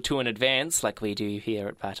week or two in advance, like we do here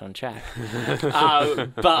at Bat on Track.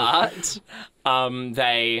 But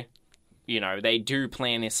they, they do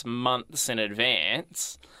plan this months in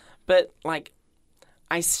advance. But, like,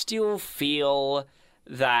 I still feel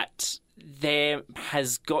that there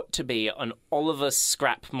has got to be an Oliver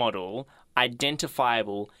scrap model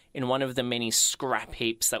identifiable in one of the many scrap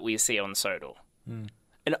heaps that we see on Sodor.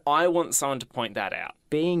 And I want someone to point that out.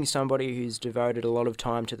 Being somebody who's devoted a lot of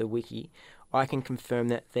time to the wiki, I can confirm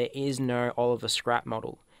that there is no Oliver scrap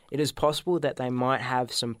model. It is possible that they might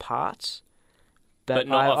have some parts,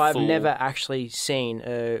 but I've never actually seen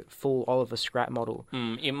a full Oliver scrap model.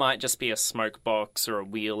 It might just be a smoke box or a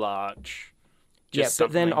wheel arch.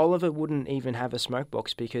 But then Oliver wouldn't even have a smoke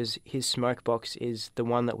box because his smoke box is the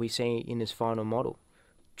one that we see in his final model.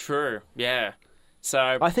 True, yeah.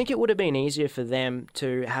 So I think it would have been easier for them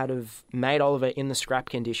to have made Oliver in the scrap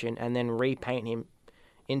condition and then repaint him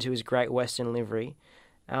into his Great Western livery.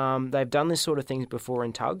 They've done this sort of things before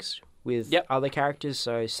in Tugs with other characters.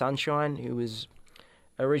 So Sunshine, who was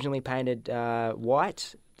originally painted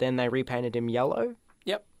white, then they repainted him yellow.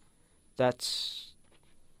 Yep. That's...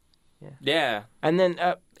 Yeah. And then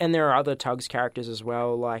and there are other Tugs characters as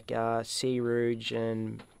well, like Sea Rouge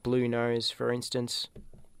and Blue Nose, for instance.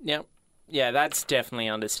 Yep. Yeah, that's definitely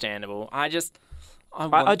understandable. I just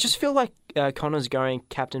feel like Connor's going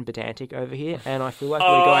Captain Pedantic over here, and I feel like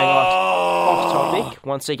we're going off topic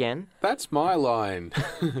once again. That's my line.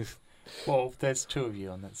 Well, there's two of you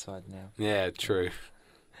on that side now. Yeah, true.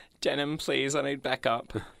 Denim, please, I need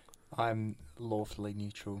backup. I'm lawfully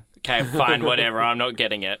neutral. Okay, fine, whatever. I'm not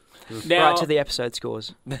getting it. Now, right to the episode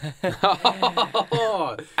scores.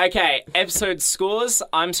 Okay, episode scores.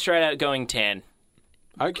 I'm straight out going 10.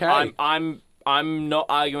 Okay. I'm not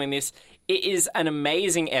arguing this. It is an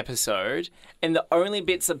amazing episode, and the only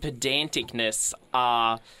bits of pedanticness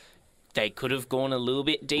are they could have gone a little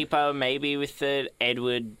bit deeper, maybe with the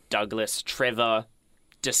Edward, Douglas, Trevor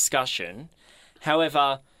discussion.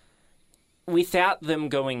 However, without them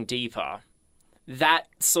going deeper, that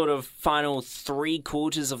sort of final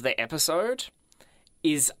 3/4 of the episode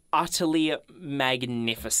is utterly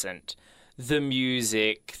magnificent. The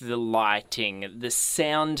music, the lighting, the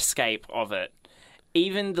soundscape of it,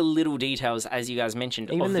 even the little details, as you guys mentioned,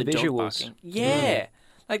 even of the dog visuals. barking. Yeah.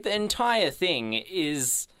 Like, the entire thing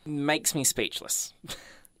makes me speechless.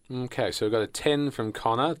 Okay, so we've got a 10 from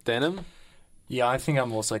Connor. Denim? Yeah, I think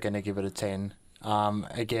I'm also going to give it a 10.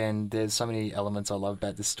 Again, there's so many elements I love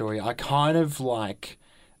about this story. I kind of like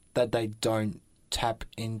that they don't tap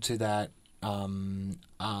into that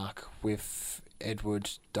arc with Edward,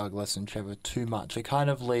 Douglas and Trevor too much. It kind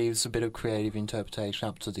of leaves a bit of creative interpretation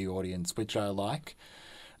up to the audience, which I like.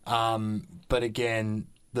 But again,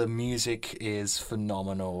 The music is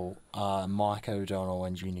phenomenal. Mike O'Donnell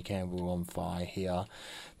and Junior Campbell are on fire here.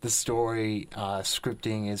 The story,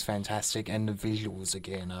 scripting is fantastic, and the visuals,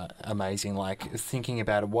 again, are amazing. Like, thinking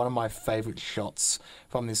about it, one of my favourite shots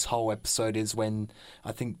from this whole episode is when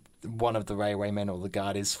I think one of the railwaymen or the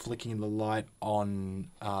guard is flicking the light on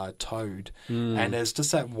Toad. And there's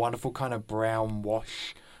just that wonderful kind of brown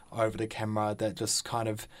wash over the camera that just kind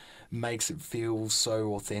of makes it feel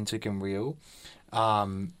so authentic and real.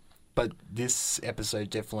 But this episode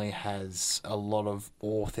definitely has a lot of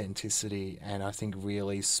authenticity, and I think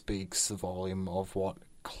really speaks the volume of what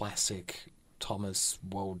classic Thomas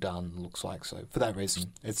well done looks like. So for that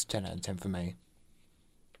reason, it's 10 out of 10 for me.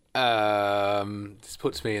 This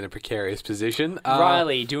puts me in a precarious position.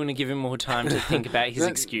 Riley, do you want to give him more time to think about his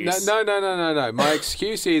excuse? No. My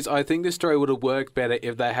excuse is I think the story would have worked better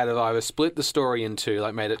if they had either split the story in two,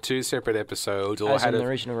 like made it two separate episodes, or as in the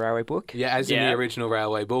original Railway book. Yeah, as in the original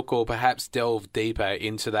Railway book, or perhaps delve deeper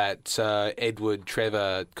into that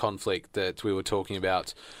Edward-Trevor conflict that we were talking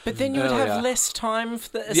about. But then you would have less time for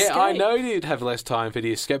the escape. Yeah, I know you'd have less time for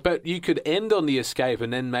the escape, but you could end on the escape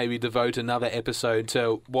and then maybe devote another episode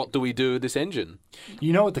to what do we do with this engine?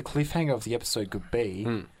 You know what the cliffhanger of the episode could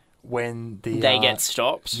be? When they get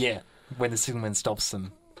stopped? Yeah, when the signalman stops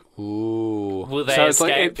them. Ooh. Will they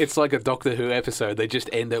escape? It's like a Doctor Who episode. They just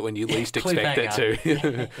end it when you least expect it to.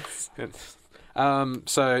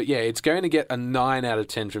 It's going to get a 9 out of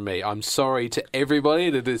 10 from me. I'm sorry to everybody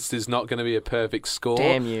that this is not going to be a perfect score.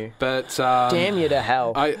 Damn you. But damn you to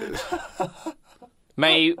hell.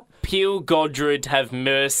 May Peel Godred have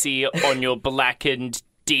mercy on your blackened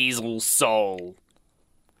diesel soul.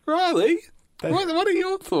 Riley, what are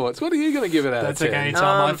your thoughts? What are you going to give it out of 10? That's okay,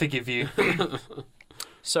 Tom. I forgive you.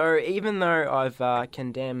 So even though I've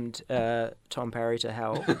condemned Tom Parry to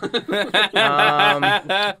hell,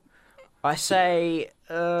 I say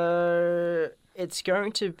it's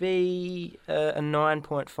going to be a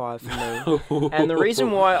 9.5 for me. And the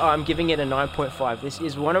reason why I'm giving it a 9.5, this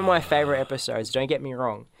is one of my favourite episodes, don't get me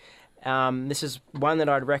wrong. This is one that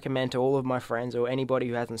I'd recommend to all of my friends or anybody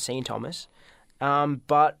who hasn't seen Thomas.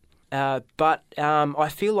 But I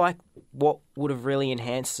feel like what would have really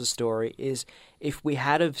enhanced the story is if we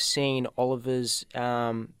had have seen Oliver's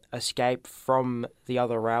escape from the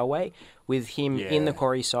other railway with him in the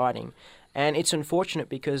quarry siding. And it's unfortunate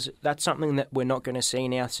because that's something that we're not going to see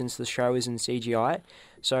now since the show is in CGI.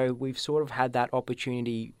 So we've sort of had that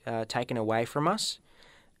opportunity taken away from us.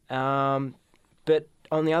 But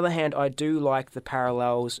on the other hand, I do like the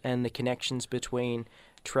parallels and the connections between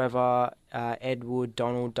Trevor, Edward,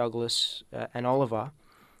 Donald, Douglas, and Oliver.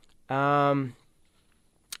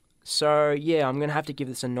 So, yeah, I'm going to have to give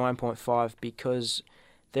this a 9.5 because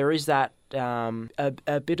there is that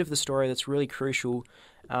a bit of the story that's really crucial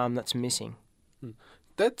that's missing.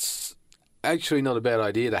 That's actually not a bad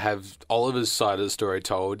idea to have Oliver's side of the story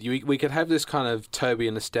told. We could have this kind of Toby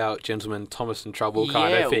and the Stout Gentleman, Thomas in Trouble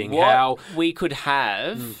kind of thing. What we could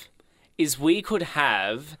have is we could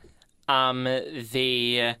have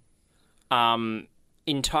the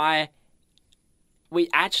entire...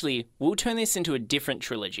 We'll turn this into a different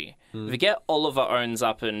trilogy. Forget Oliver owns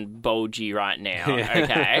up and Bulgy right now,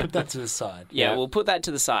 okay? Put that to the side. Yeah, we'll put that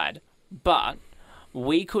to the side. But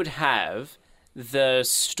we could have the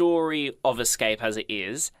story of Escape as it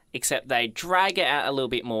is, except they drag it out a little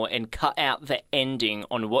bit more and cut out the ending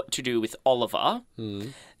on what to do with Oliver.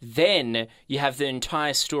 Then you have the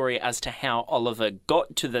entire story as to how Oliver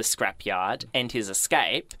got to the scrapyard and his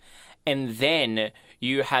escape. And then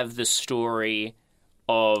you have the story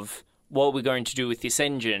of what we're going to do with this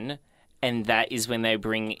engine, and that is when they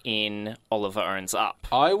bring in Oliver Owns Up.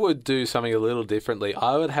 I would do something a little differently.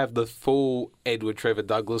 I would have the full Edward Trevor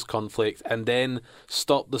Douglas conflict and then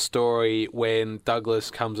stop the story when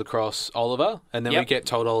Douglas comes across Oliver, and then we get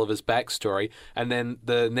told Oliver's backstory, and then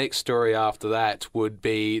the next story after that would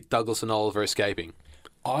be Douglas and Oliver escaping.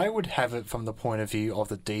 I would have it from the point of view of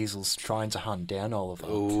the Diesels trying to hunt down Oliver.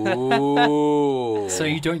 Ooh. So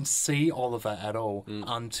you don't see Oliver at all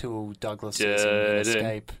until Douglas is in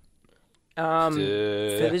escape. For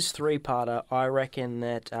this three-parter, I reckon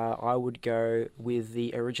that I would go with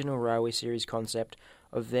the original Railway series concept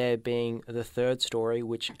of there being the third story,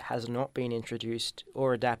 which has not been introduced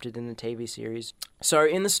or adapted in the TV series. So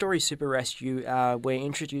in the story Super Rescue, we're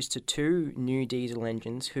introduced to two new diesel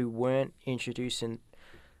engines who weren't introduced in...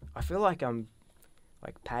 I feel like I'm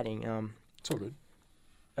padding. It's all good.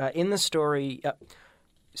 In the story...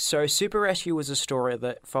 So Super Rescue was a story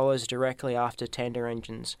that follows directly after Tender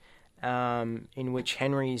Engines, in which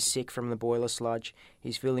Henry is sick from the boiler sludge.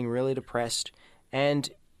 He's feeling really depressed. And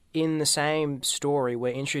in the same story,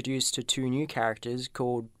 we're introduced to two new characters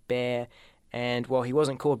called Bear, and, well, he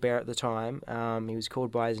wasn't called Bear at the time. He was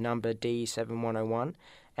called by his number D7101,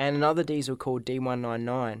 and another diesel called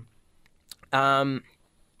D199.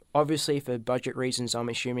 Obviously, for budget reasons, I'm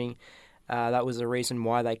assuming that was the reason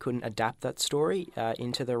why they couldn't adapt that story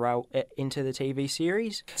into the TV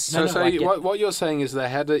series. What you're saying is they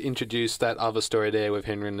had to introduce that other story there with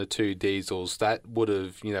Henry and the two diesels. That would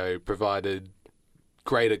have, provided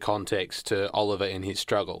greater context to Oliver in his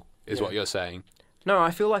struggle, is what you're saying. No,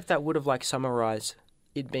 I feel like that would have summarised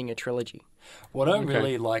it being a trilogy. Well, I don't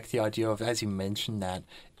really like the idea of, as you mentioned that,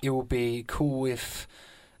 it would be cool if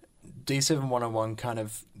D7101 kind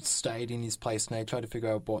of stayed in his place and they tried to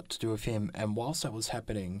figure out what to do with him. And whilst that was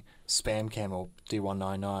happening, Spam Cam, or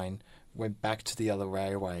D199, went back to the other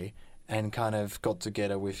railway and kind of got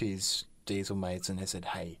together with his diesel mates and they said,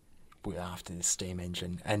 hey, we're after this steam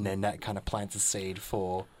engine. And then that kind of plants a seed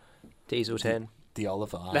for Diesel 10. The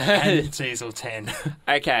Oliver and Diesel 10.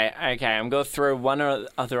 Okay. I'm going to throw one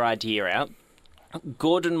other idea out.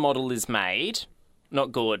 Gordon model is made.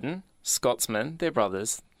 Not Gordon. Scotsman. They're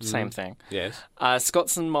brothers. Same thing. Yes.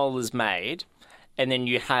 Scotsman model is made. And then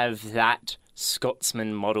you have that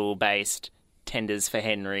Scotsman model-based Tenders for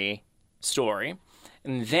Henry story.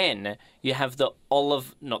 And then you have the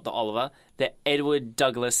Edward,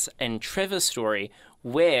 Douglas and Trevor story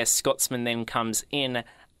where Scotsman then comes in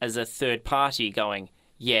as a third party going,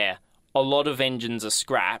 yeah, a lot of engines are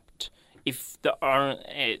scrapped.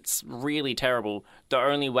 It's really terrible. The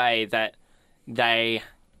only way that they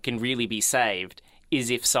can really be saved is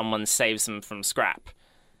if someone saves them from scrap.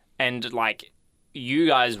 And, you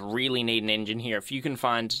guys really need an engine here. If you can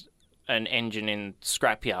find an engine in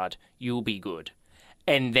scrapyard, you'll be good.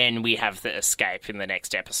 And then we have the escape in the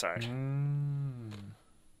next episode.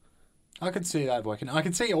 I could see that working. I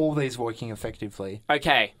can see all these working effectively.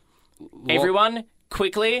 Okay. Everyone,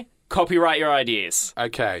 quickly, copyright your ideas.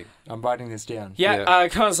 Okay. I'm writing this down. Yeah.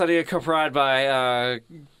 Current study copyright by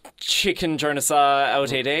Chicken Jonas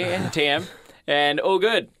Ltd, TM, and all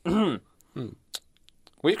good.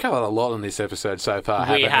 We've covered a lot on this episode so far,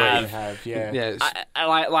 haven't we? We have, yeah.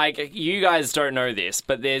 Yes. You guys don't know this,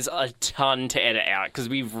 but there's a ton to edit out because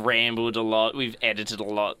we've rambled a lot, we've edited a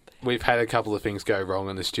lot. We've had a couple of things go wrong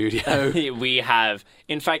in the studio. We have.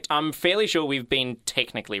 In fact, I'm fairly sure we've been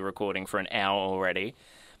technically recording for an hour already,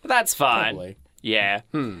 but that's fine. Probably. Yeah.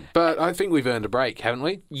 But I think we've earned a break, haven't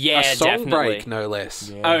we? Yeah, a song definitely. break, no less.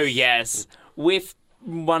 Yes. Oh, yes. With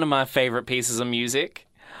one of my favourite pieces of music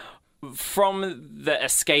from the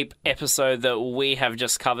Escape episode that we have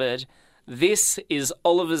just covered. This is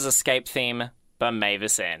Oliver's Escape theme by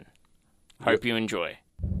Mavis N. Hope you enjoy.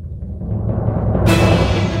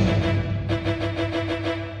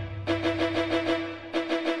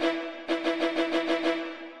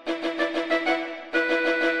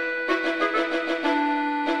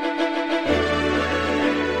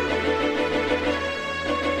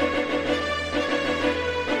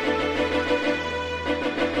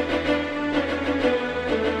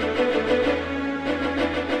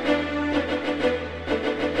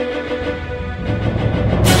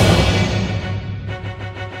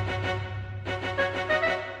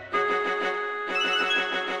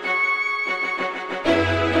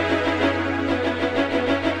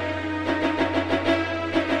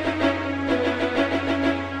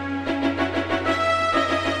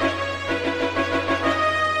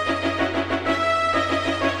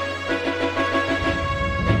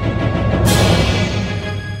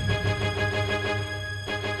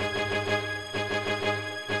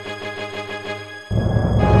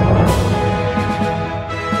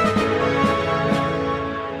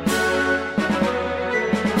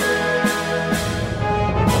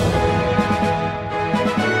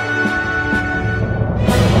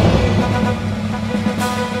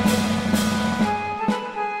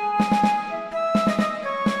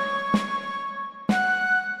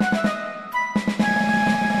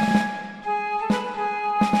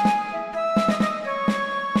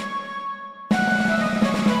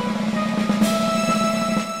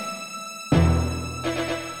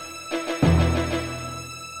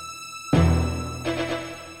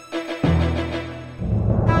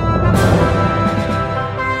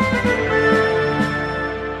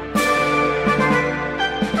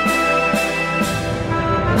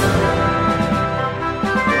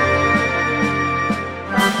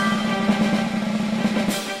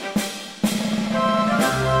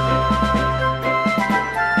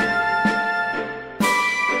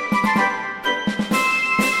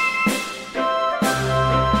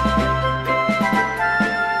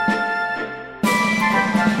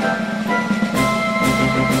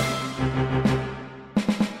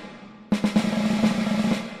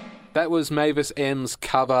 that was Mavis M's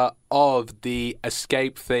cover of the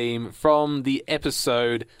Escape theme from the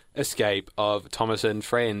episode Escape of Thomas and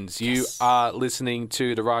Friends. Yes. You are listening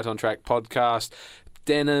to the Right on Track podcast.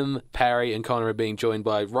 Denham, Parry and Connor are being joined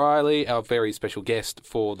by Riley, our very special guest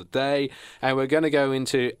for the day. And we're going to go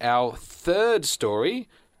into our third story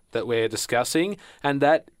that we're discussing, and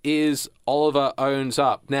that is Oliver Owns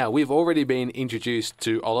Up. Now, we've already been introduced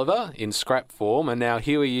to Oliver in scrap form, and now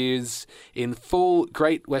here he is in full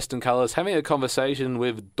Great Western colours having a conversation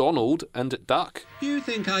with Donald and Duck. You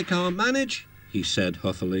think I can't manage? He said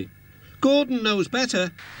huffily. Gordon knows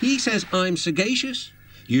better. He says I'm sagacious.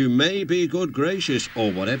 You may be good gracious,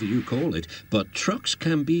 or whatever you call it, but trucks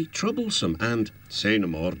can be troublesome and... Say no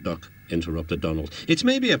more, Duck, interrupted Donald. It's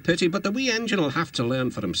maybe a pity, but the wee engine will have to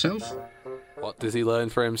learn for himself. What does he learn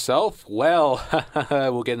for himself? Well,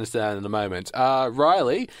 we'll get into that in a moment.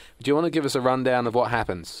 Riley, do you want to give us a rundown of what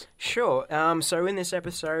happens? Sure. So in this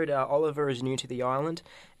episode, Oliver is new to the island,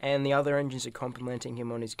 and the other engines are complimenting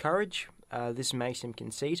him on his courage. This makes him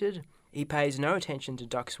conceited. He pays no attention to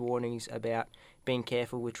Duck's warnings about being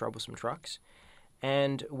careful with troublesome trucks.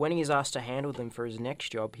 And when he is asked to handle them for his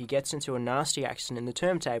next job, he gets into a nasty accident in the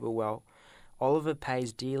turntable well. Oliver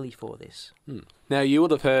pays dearly for this. Now, you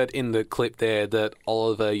would have heard in the clip there that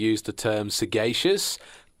Oliver used the term sagacious.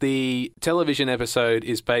 The television episode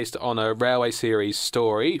is based on a Railway series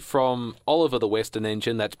story from Oliver the Western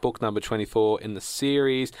Engine. That's book number 24 in the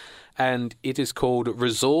series. And it is called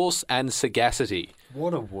Resource and Sagacity.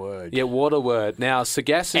 What a word. Yeah, what a word. Now,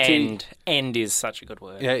 sagacity... End is such a good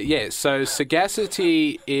word. Yeah, so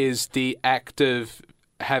sagacity is the act of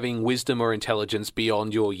having wisdom or intelligence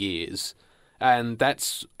beyond your years. And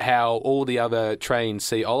that's how all the other trains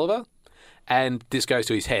see Oliver. And this goes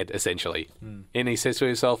to his head, essentially. And he says to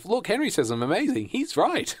himself, look, Henry says I'm amazing. He's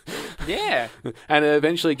right. Yeah. And it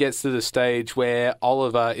eventually gets to the stage where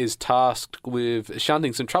Oliver is tasked with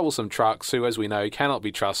shunting some troublesome trucks who, as we know, cannot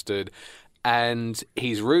be trusted. And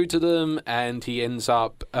he's rude to them, and he ends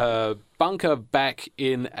up bunker back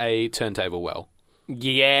in a turntable well.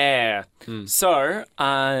 Yeah. So,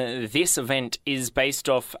 this event is based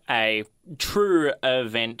off a true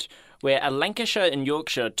event where a Lancashire and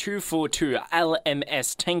Yorkshire 242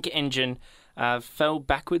 LMS tank engine fell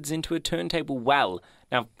backwards into a turntable well.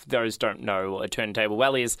 Now, for those don't know what a turntable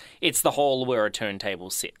well is, it's the hole where a turntable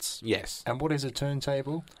sits. Yes. And what is a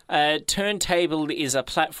turntable? A turntable is a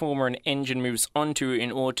platform where an engine moves onto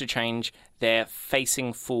in order to change their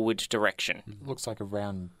facing forward direction. Looks like a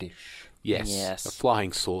round dish. Yes. A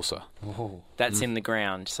flying saucer. Oh. That's in the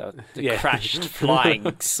ground, so the crashed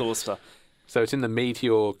flying saucer. So it's in the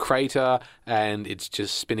meteor crater, and it's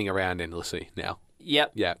just spinning around endlessly now.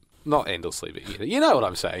 Yep. Yeah. Not endlessly, but you know what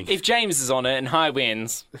I'm saying. If James is on it and high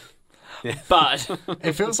winds. Yeah. But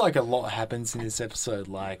it feels like a lot happens in this episode.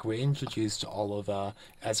 Like, we're introduced to Oliver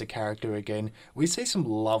as a character again. We see some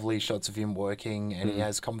lovely shots of him working, and he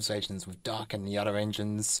has conversations with Duck and the other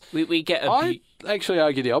engines. We get I actually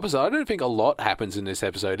argue the opposite. I don't think a lot happens in this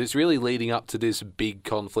episode. It's really leading up to this big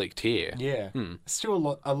conflict here. Yeah. Still a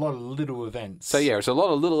lot of little events. So yeah, it's a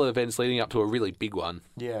lot of little events leading up to a really big one.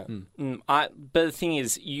 Yeah. But the thing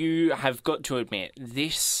is, you have got to admit,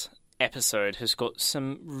 this episode has got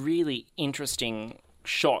some really interesting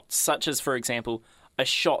shots, such as, for example, a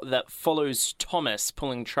shot that follows Thomas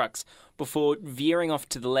pulling trucks before veering off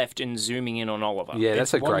to the left and zooming in on Oliver. Yeah,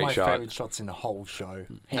 that's a great shot. One of my favourite shots in the whole show,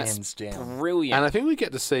 hands down. Brilliant. And I think we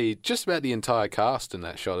get to see just about the entire cast in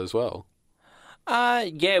that shot as well.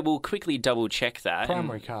 Yeah, we'll quickly double check that.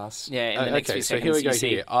 Primary cast. Yeah, in the next few so seconds. Here we go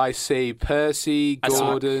here. I see Percy,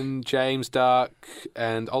 Gordon, James Duck,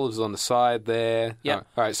 and Oliver's on the side there. Yeah. All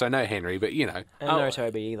right, so no Henry, but you know. And no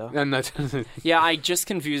Toby either. And no yeah, I just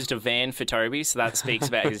confused a van for Toby, so that speaks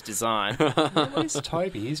about his design. Where's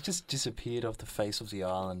Toby? He's just disappeared off the face of the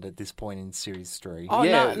island at this point in Series 3. Oh,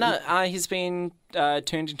 yeah. no, he's been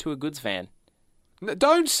turned into a goods van.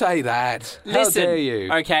 Don't say that. Listen, how dare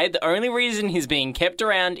you? Okay, the only reason he's being kept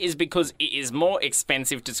around is because it is more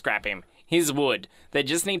expensive to scrap him. His wood. They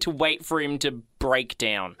just need to wait for him to break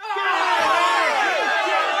down.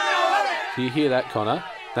 Do you hear that, Connor?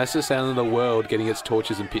 That's the sound of the world getting its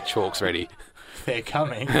torches and pitchforks ready. They're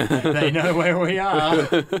coming. They know where we are.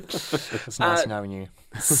 It's nice knowing you.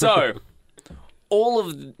 So, all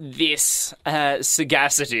of this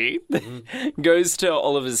sagacity goes to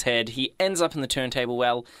Oliver's head. He ends up in the turntable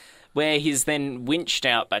well, where he's then winched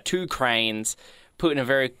out by two cranes, put in a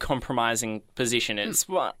very compromising position. It's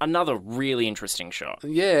another really interesting shot.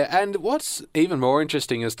 Yeah, and what's even more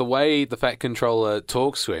interesting is the way the Fat Controller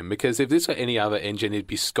talks to him, because if this were any other engine, he'd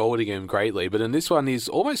be scolding him greatly, but in this one, he's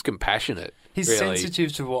almost compassionate. He's really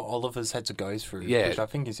sensitive to what Oliver's had to go through, which I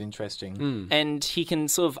think is interesting. And he can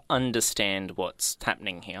sort of understand what's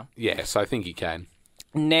happening here. Yes, I think he can.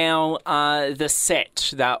 Now, the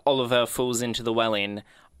set that Oliver falls into the well in,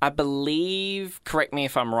 I believe, correct me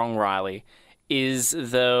if I'm wrong, Riley, is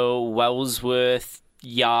the Wellsworth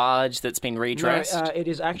yard that's been redressed? No, it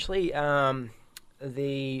is actually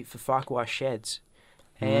the Farquhar Sheds.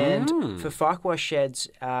 And for Farquhar Sheds...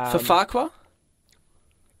 For Farquhar?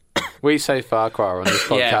 We say Farquhar on this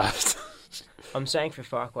podcast. I'm saying for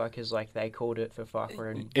Farquhar because they called it for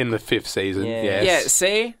Farquhar. In the 5th season, yes. Yeah,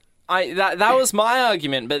 see? That was my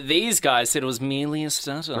argument, but these guys said it was merely a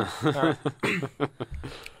stutter.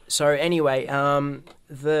 So anyway,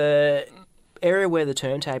 the area where the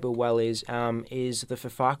turntable well is the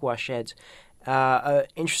Farquhar Sheds. An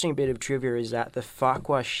interesting bit of trivia is that the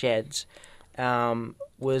Farquhar Sheds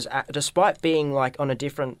was, despite being on a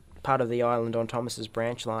different part of the island on Thomas's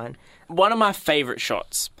branch line. One of my favourite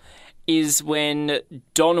shots is when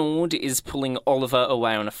Donald is pulling Oliver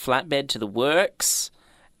away on a flatbed to the works,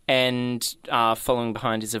 and following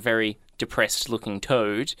behind is a very depressed-looking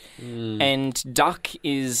Toad, and Duck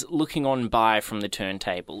is looking on by from the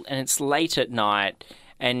turntable, and it's late at night,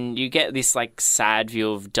 and you get this sad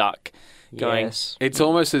view of Duck going. Yes. It's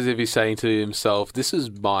almost as if he's saying to himself, "This is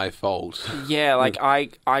my fault." Yeah,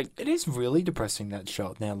 It is really depressing, that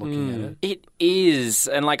shot, now looking at it. It is,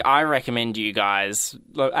 and I recommend you guys,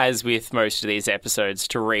 as with most of these episodes,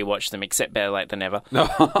 to rewatch them, except better late than never.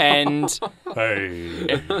 And Hey,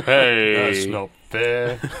 that's not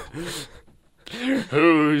fair.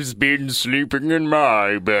 who's been sleeping in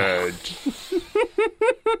my bed?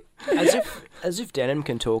 As if Denham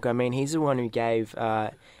can talk, I mean, he's the one who gave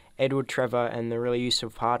Edward, Trevor, and the Really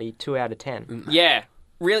Useful Party 2 out of 10. Yeah.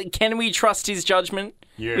 Really, can we trust his judgment?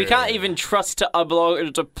 Yeah. We can't even trust to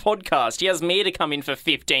upload a podcast. He has me to come in for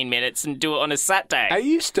 15 minutes and do it on a Saturday. Are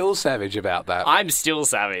you still savage about that? I'm still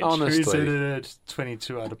savage. Honestly. Who's edited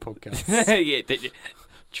 22 other podcasts?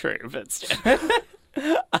 True, but still.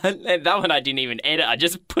 And that one I didn't even edit. I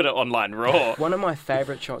just put it online raw. One of my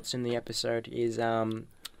favourite shots in the episode is the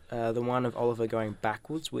one of Oliver going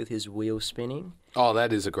backwards with his wheel spinning. Oh,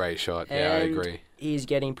 that is a great shot. Yeah, I agree. He's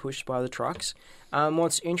getting pushed by the trucks.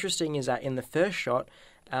 What's interesting is that in the first shot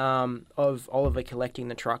of Oliver collecting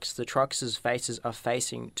the trucks' faces are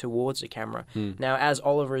facing towards the camera. Now, as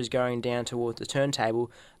Oliver is going down towards the turntable,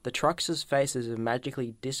 the trucks' faces have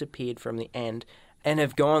magically disappeared from the end and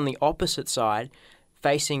have gone the opposite side,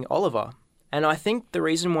 facing Oliver. And I think the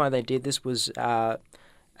reason why they did this was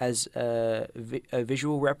as a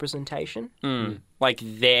visual representation.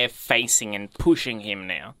 They're facing and pushing him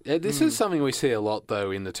now. Yeah, this is something we see a lot,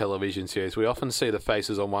 though, in the television series. We often see the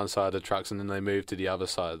faces on one side of the trucks and then they move to the other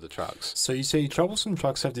side of the trucks. So you see, troublesome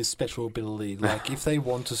trucks have this special ability. If they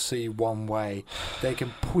want to see one way, they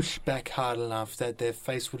can push back hard enough that their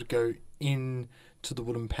face would go in to the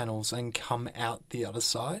wooden panels and come out the other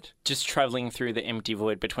side. Just travelling through the empty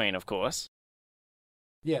void between, of course.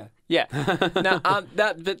 Yeah. Yeah. Now,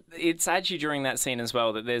 but it's actually during that scene as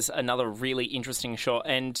well that there's another really interesting shot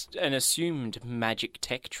and an assumed magic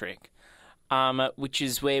tech trick, which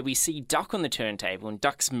is where we see Duck on the turntable and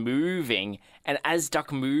Duck's moving, and as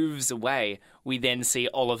Duck moves away, we then see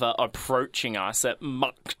Oliver approaching us at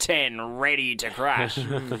Mach 10, ready to crash.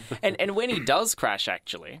 And when he does crash,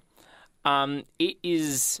 actually, it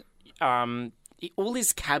is all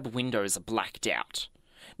his cab windows are blacked out.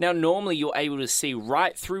 Now, normally you're able to see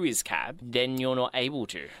right through his cab, then you're not able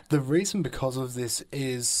to. The reason because of this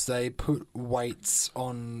is they put weights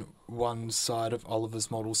on one side of Oliver's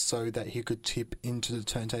model so that he could tip into the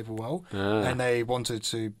turntable well, and they wanted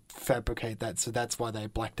to fabricate that, so that's why they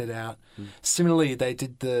blacked it out. Similarly, they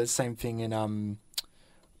did the same thing in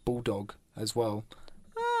Bulldog as well.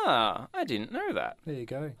 Ah, I didn't know that. There you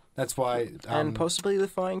go. That's why... and possibly the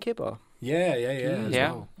Flying Kipper. Yeah, as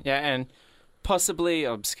well. Yeah, and... possibly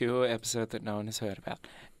obscure episode that no one has heard about.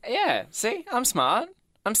 Yeah, see? I'm smart.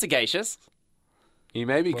 I'm sagacious. You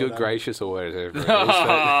may be good gracious or whatever it is.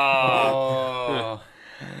 But...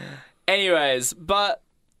 Anyways, but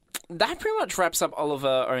that pretty much wraps up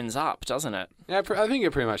Oliver Owns Up, doesn't it? Yeah, I think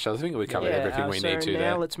it pretty much does. I think we covered everything we need to now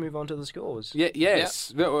there. Let's move on to the scores.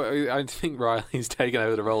 Yes. I think Riley's taken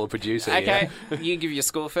over the role of producer. Okay, you give your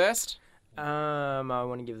score first. I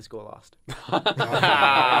want to give the score last.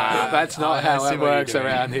 That's not how it works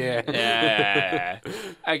around here. Yeah.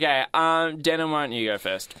 Okay, Denim, why don't you go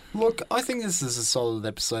first? Look, I think this is a solid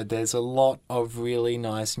episode. There's a lot of really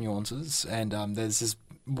nice nuances, and there's this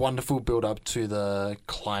wonderful build-up to the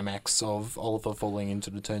climax of Oliver falling into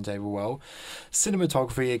the turntable well.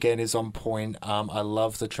 Cinematography, again, is on point. I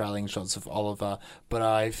love the trailing shots of Oliver, but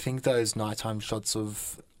I think those nighttime shots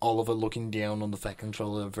of Oliver looking down on the Fat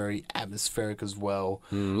Controller are very atmospheric as well.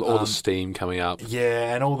 All the steam coming up.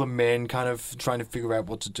 Yeah, and all the men kind of trying to figure out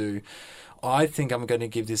what to do. I think I'm going to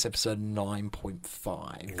give this episode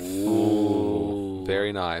 9.5. Ooh,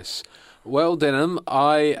 very nice. Well, Denim,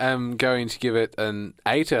 I am going to give it an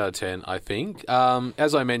 8 out of 10, I think.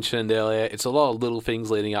 As I mentioned earlier, it's a lot of little things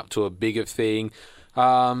leading up to a bigger thing.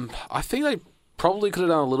 I think they probably could have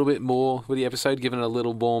done a little bit more with the episode, given it a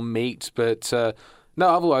little more meat, but no,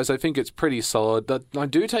 otherwise I think it's pretty solid. I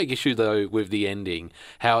do take issue, though, with the ending,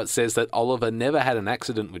 how it says that Oliver never had an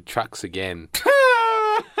accident with trucks again.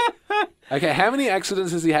 Okay, how many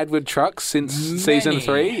accidents has he had with trucks since season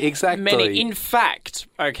 3? Exactly. Many. In fact,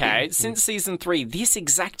 since season 3, this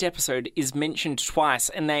exact episode is mentioned twice,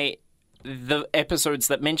 and the episodes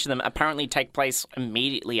that mention them apparently take place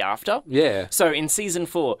immediately after. Yeah. So in season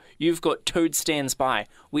 4, you've got Toad Stands By,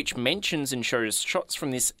 which mentions and shows shots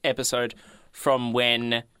from this episode from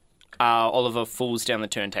when Oliver falls down the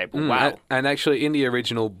turntable. Wow. And actually, in the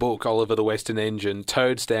original book, Oliver the Western Engine,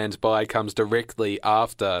 Toad Stands By comes directly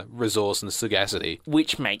after Resource and Sagacity.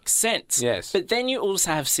 Which makes sense. Yes. But then you also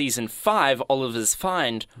have season 5, Oliver's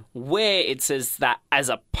Find, where it says that as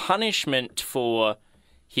a punishment for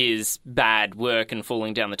his bad work and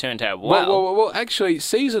falling down the turntable. Well, actually,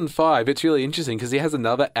 season 5, it's really interesting because he has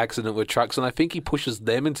another accident with trucks, and I think he pushes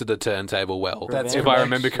them into the turntable well. That's if correct, I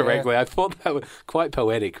remember correctly. Yeah. I thought that was quite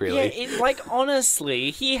poetic, really. Yeah, honestly,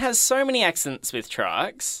 he has so many accidents with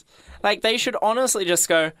trucks. They should honestly just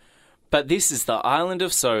go, but this is the island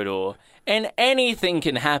of Sodor, and anything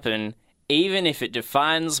can happen, even if it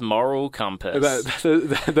defines moral compass.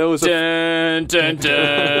 There was dun, dun,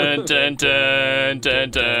 dun, dun, dun,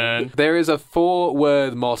 dun, dun. There is a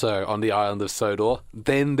 4-word motto on the island of Sodor.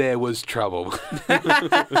 Then there was trouble.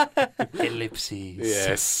 Ellipses.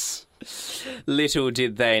 Yes. Little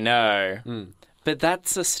did they know. But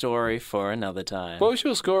that's a story for another time. What was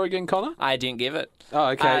your score again, Connor? I didn't give it.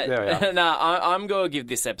 Oh, okay. There we are. No, I'm going to give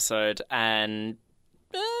this episode an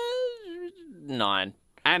 9.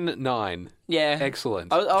 And 9. Yeah.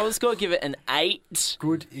 Excellent. I was going to give it an 8.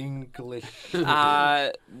 Good English.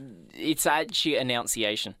 It's actually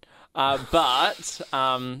enunciation. But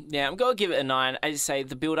I'm going to give it a 9. As you say,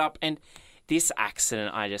 the build-up and this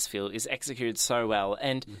accident, I just feel, is executed so well.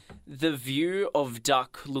 And the view of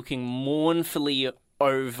Duck looking mournfully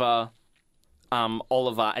over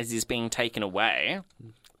Oliver as he's being taken away,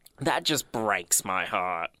 that just breaks my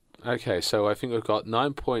heart. Okay, so I think we've got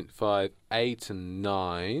 9.5, 8, and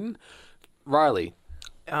 9. Riley.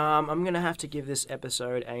 I'm going to have to give this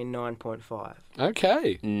episode a 9.5.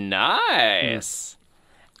 Okay. Nice.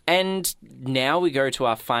 And now we go to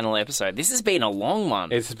our final episode. This has been a long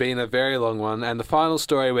one. It's been a very long one. And the final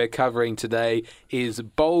story we're covering today is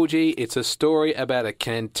Bulgy. It's a story about a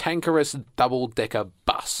cantankerous double-decker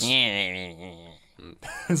bus.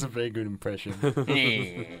 That's a very good impression.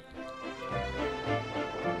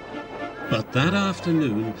 But that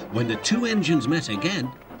afternoon, when the two engines met again,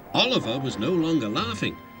 Oliver was no longer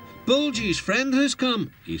laughing. "Bulgy's friend has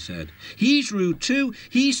come," he said. "He's rude too.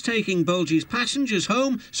 He's taking Bulgy's passengers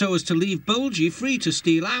home so as to leave Bulgy free to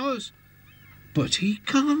steal ours." "But he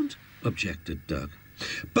can't," objected Doug.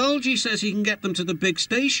 "Bulgy says he can get them to the big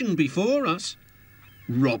station before us."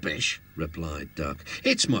 "Rubbish," replied Doug.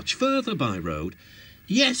 "It's much further by road."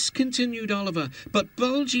 "Yes," continued Oliver, "but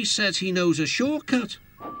Bulgy says he knows a shortcut."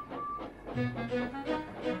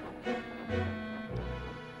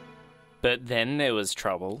 But then there was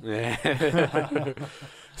trouble.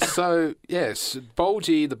 So, yes,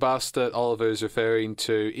 Bulgy, the bus that Oliver is referring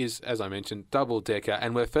to, is, as I mentioned, double-decker,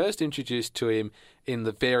 and we're first introduced to him in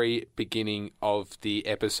the very beginning of the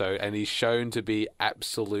episode, and he's shown to be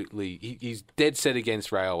absolutely... He's dead set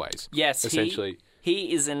against railways. Yes, essentially.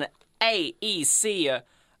 He is an AEC,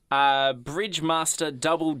 Bridgemaster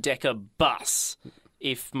double-decker bus,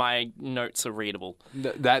 if my notes are readable.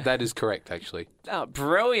 That is correct, actually. Oh,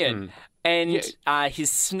 brilliant. And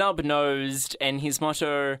he's snub-nosed, and his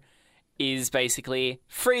motto is basically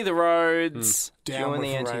free the roads, down with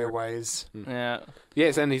the railways. Yeah.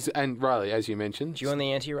 Yes, and Riley, as you mentioned, join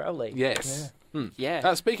the anti-rail league. Yes.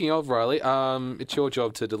 Yeah. Speaking of Riley, it's your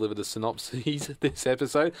job to deliver the synopsis of this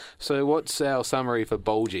episode. So, what's our summary for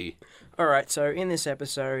Bulgy? All right. So, in this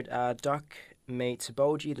episode, Duck meets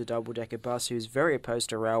Bulgy, the double-decker bus, who's very opposed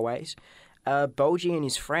to railways. Bulgy and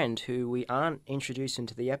his friend, who we aren't introduced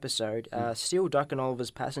into the episode, steal Duck and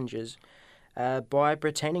Oliver's passengers by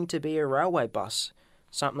pretending to be a railway bus,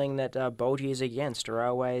 something that Bulgy is against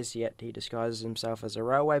railways, yet he disguises himself as a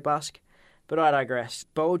railway busk. But I digress.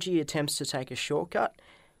 Bulgy attempts to take a shortcut.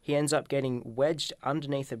 He ends up getting wedged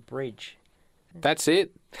underneath a bridge. That's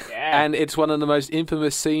it. Yeah. And it's one of the most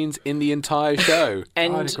infamous scenes in the entire show.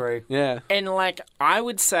 I'd agree. Yeah. And, I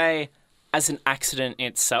would say, as an accident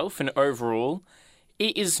itself and overall,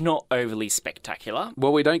 it is not overly spectacular.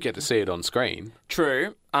 Well, we don't get to see it on screen.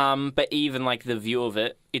 True. But even, the view of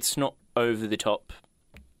it, it's not over the top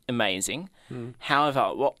amazing.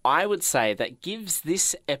 However, what I would say that gives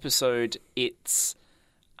this episode its,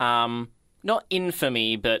 not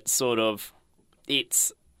infamy, but sort of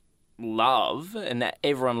its love, and that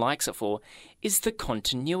everyone likes it for, is the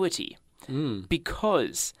continuity.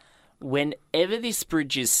 Because whenever this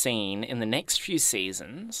bridge is seen in the next few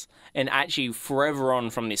seasons, and actually forever on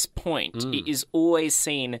from this point, it is always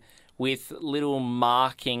seen with little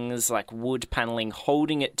markings like wood paneling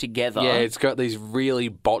holding it together. Yeah, it's got these really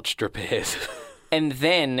botched repairs. And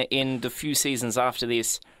then in the few seasons after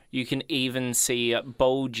this, you can even see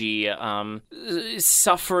Bulgy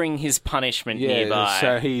suffering his punishment nearby.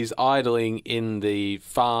 So he's idling in the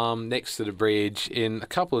farm next to the bridge in a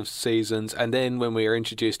couple of seasons, and then when we are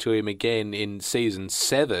introduced to him again in season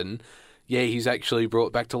 7, he's actually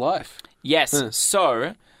brought back to life. Yes,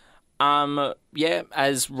 so...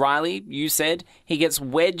 as Riley, you said, he gets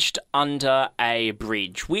wedged under a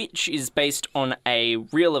bridge, which is based on a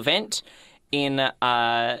real event in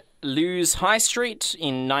Lewes High Street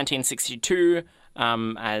in 1962,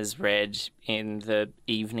 as read in the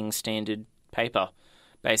Evening Standard paper,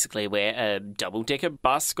 basically where a double-decker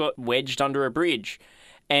bus got wedged under a bridge.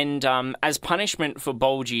 And as punishment for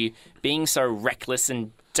Bulgy being so reckless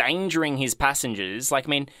and endangering his passengers,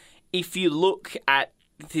 if you look at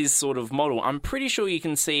this sort of model, I'm pretty sure you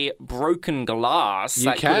can see broken glass.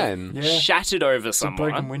 You can. Shattered over someone.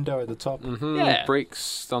 A broken window at the top. Yeah.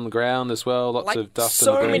 Bricks on the ground as well, lots of dust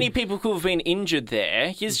so in the many people could have been injured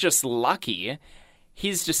there. He's just lucky.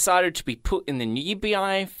 He's decided to be put in the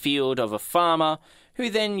nearby field of a farmer who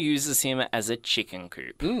then uses him as a chicken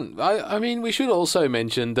coop. I mean, we should also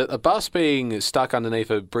mention that a bus being stuck underneath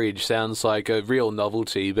a bridge sounds like a real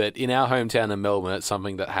novelty, but in our hometown of Melbourne, it's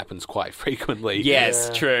something that happens quite frequently. Yes,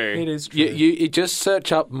 true. It is true. You just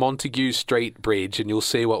search up Montague Street Bridge and you'll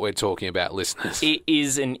see what we're talking about, listeners. It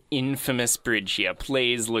is an infamous bridge here.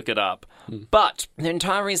 Please look it up. But the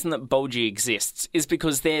entire reason that Bulgy exists is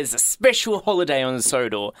because there's a special holiday on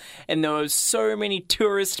Sodor, and there are so many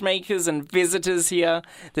tourist makers and visitors here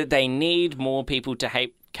that they need more people to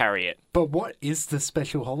carry it. But what is the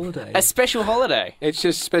special holiday? A special holiday. It's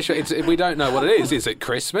just special. We don't know what it is. Is it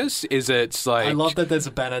Christmas? Is it like... I love that there's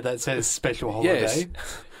a banner that says special holiday. Yes.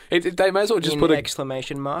 They may as well just put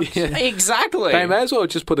exclamation marks. Yeah. Exactly. They may as well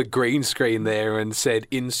just put a green screen there and said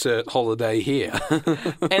insert holiday here.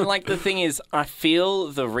 And the thing is, I feel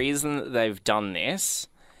the reason that they've done this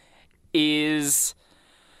is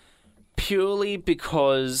purely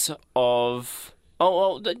because of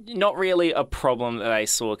not really a problem that they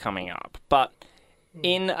saw coming up, but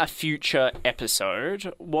in a future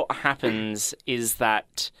episode, what happens is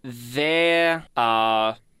that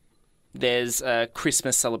there's a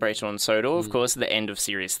Christmas celebration on Sodor, of course, at the end of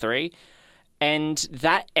Series 3. And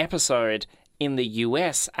that episode in the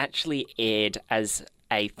US actually aired as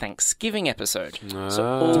a Thanksgiving episode. So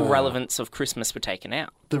all relevance of Christmas were taken out.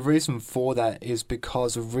 The reason for that is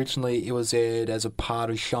because originally it was aired as a part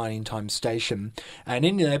of Shining Time Station. And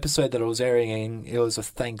in the episode that it was airing in, it was a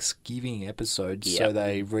Thanksgiving episode. Yep. So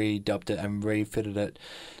they redubbed it and refitted it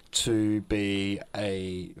to be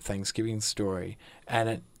a Thanksgiving story.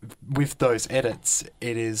 And with those edits,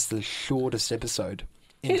 it is the shortest episode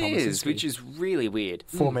in Thomas' history. Which is really weird.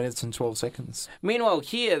 4 minutes and 12 seconds. Meanwhile,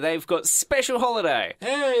 here they've got special holiday.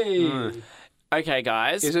 Hey! Okay,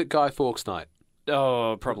 guys. Is it Guy Fawkes night?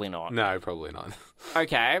 Oh, probably not. No, probably not.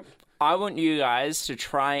 Okay, I want you guys to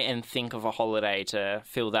try and think of a holiday to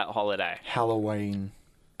fill that holiday. Halloween.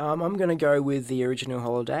 I'm going to go with the original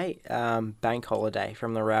holiday, Bank Holiday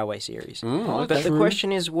from the Railway series. But the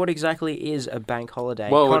question is, what exactly is a bank holiday?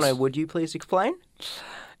 Well, Connor, would you please explain?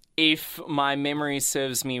 If my memory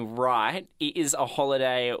serves me right, it is a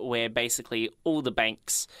holiday where basically all the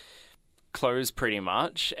banks close pretty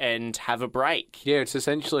much and have a break. Yeah, it's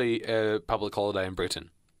essentially a public holiday in Britain.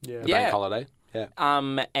 Yeah. Bank holiday. Yeah.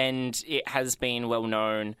 And it has been well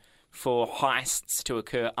known for heists to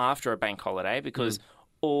occur after a bank holiday because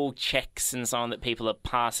all checks and so on that people are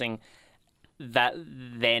passing that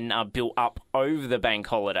then are built up over the bank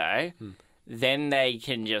holiday, then they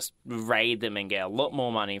can just raid them and get a lot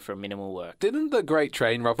more money for minimal work. Didn't the Great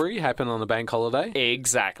Train Robbery happen on a bank holiday?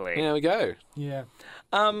 Exactly. There we go. Yeah.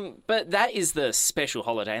 But that is the special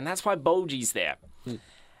holiday, and that's why Bulgy's there.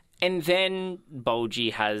 And then Bulgy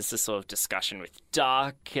has a sort of discussion with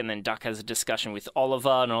Duck, and then Duck has a discussion with Oliver,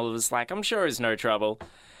 and Oliver's like, I'm sure it's no trouble.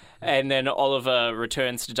 And then Oliver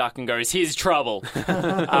returns to Duck and goes, here's trouble.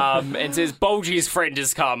 And says, Bulgy's friend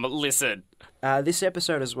has come, listen. This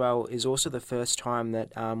episode as well is also the first time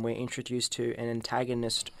that we're introduced to an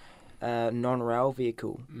antagonist non-rail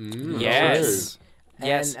vehicle. Yes.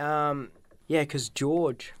 And, Yes. because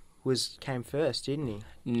George came first, didn't he?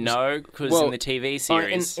 No, because in the TV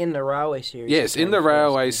series. In the railway series. Yes, in the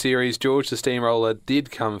railway series, George the Steamroller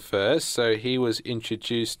did come first, so he was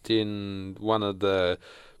introduced in one of the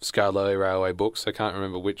Scarlet Railway books. I can't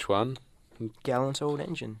remember which one. Gallant Old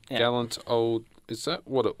Engine. Yeah. Gallant Old... Is that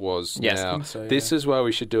what it was? Yes, now? I think so, yeah. This is why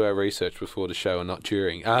we should do our research before the show and not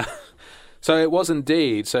during. So it was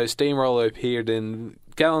indeed. So Steamroller appeared in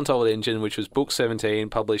Gallant Old Engine, which was book 17,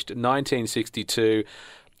 published in 1962.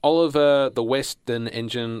 Oliver the Western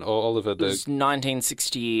Engine, or Oliver the... It was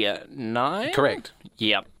 1969? Correct.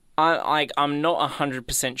 Yep. I'm not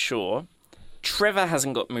 100% sure. Trevor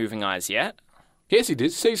hasn't got moving eyes yet. Yes, he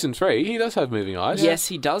did. Season 3, he does have moving eyes. Yes,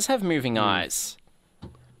 he does have moving eyes.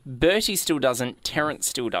 Bertie still doesn't. Terrence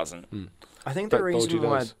still doesn't. I think the But reason Bulgy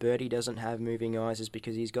why does. Bertie doesn't have moving eyes is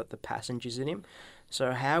because he's got the passengers in him.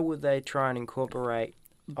 So how would they try and incorporate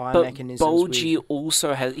eye But mechanisms Bulgy with...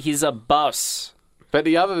 also has... He's a bus. But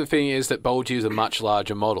the other thing is that Bulgy is a much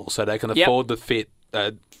larger model, so they can Yep. afford to fit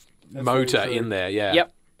a motor very true. in there, yeah.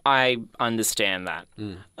 Yep, I understand that.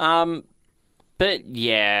 But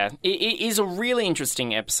yeah, it is a really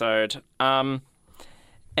interesting episode. And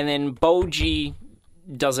then Bulgy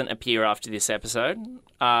doesn't appear after this episode.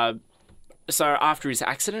 So after his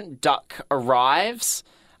accident, Duck arrives,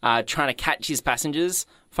 trying to catch his passengers,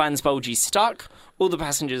 finds Bulgy stuck. All the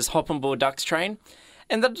passengers hop on board Duck's train,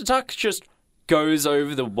 and the Duck just goes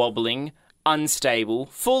over the wobbling, unstable,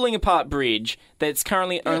 falling apart bridge that's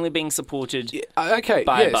currently only being supported Okay,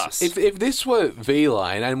 by a yes. bus. If this were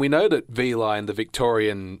V-Line, and we know that V-Line, the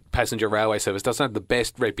Victorian passenger railway service, doesn't have the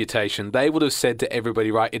best reputation, they would have said to everybody,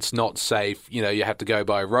 right, it's not safe, you have to go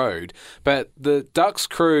by road. But the Ducks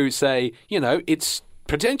crew say, it's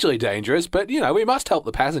potentially dangerous, but, we must help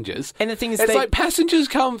the passengers. And the thing is, it's like passengers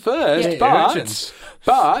come first, Yeah, urgent.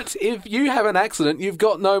 but if you have an accident, you've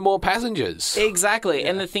got no more passengers. Exactly.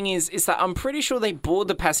 And the thing is that I'm pretty sure they board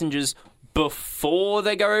the passengers before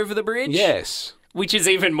they go over the bridge. Yes. Which is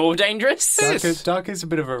even more dangerous. Duck is a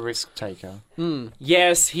bit of a risk taker.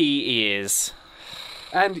 Yes, he is.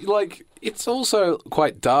 And, it's also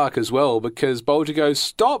quite dark as well, because Bulger goes,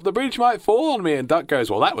 stop, the bridge might fall on me, and Duck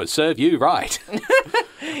goes, well, that would serve you right.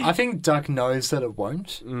 I think Duck knows that it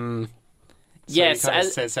won't. So Yes, he kind of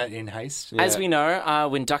as- says that in haste. As we know,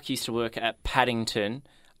 when Duck used to work at Paddington,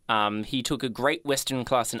 he took a Great Western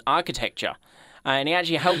class in architecture. And he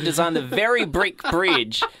actually helped design the very brick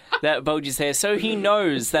bridge that Bulgy's there, so he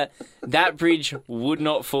knows that bridge would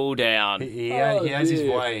not fall down. He has his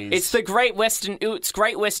ways. It's the Great Western. It's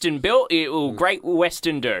Great Western built. It will Great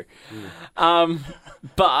Western do.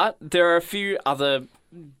 But there are a few other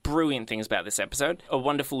brilliant things about this episode. A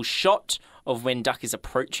wonderful shot of when Duck is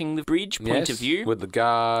approaching the bridge, point of view. With the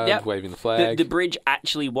guard Yep. waving the flag. The bridge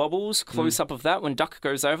actually wobbles, close up of that when Duck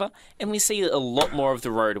goes over, and we see a lot more of the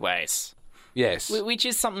roadways. Yes. Which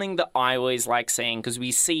is something that I always like seeing, because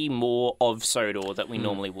we see more of Sodor that we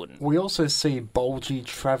normally wouldn't. We also see Bulgy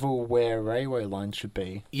travel where railway lines should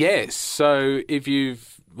be. Yes. So if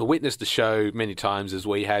you've witnessed the show many times as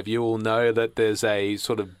we have, you will know that there's a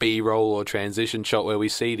sort of B-roll or transition shot where we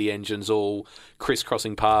see the engines all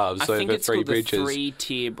crisscrossing paths I over think it's three called bridges. the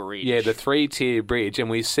three-tier bridge. Yeah, the three-tier bridge. And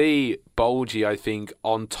we see Bulgy, I think,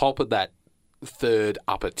 on top of that third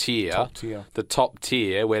upper tier, the top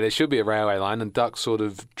tier, where there should be a railway line, and Duck's sort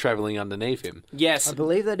of travelling underneath him. Yes, I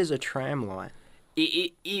believe that is a tram line.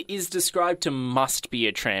 it is described to must be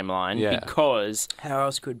a tram line because... How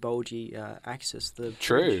else could Bulgy access the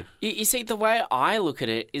True. bridge? You see, the way I look at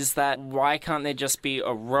it is that why can't there just be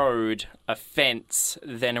a road, a fence,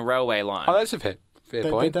 then a railway line? Oh, that's a fair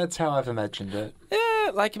point. That's how I've imagined it.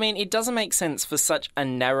 It doesn't make sense for such a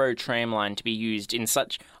narrow tram line to be used in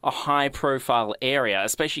such a high-profile area,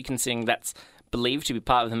 especially considering that's believed to be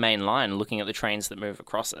part of the main line, looking at the trains that move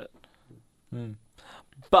across it.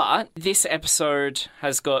 But this episode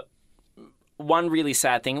has got one really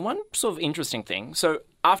sad thing and one sort of interesting thing. So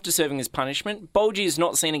after serving his punishment, Bulgy is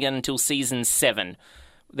not seen again until season 7,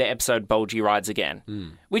 the episode Bulgy Rides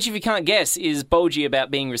Again, which, if you can't guess, is Bulgy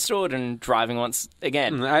about being restored and driving once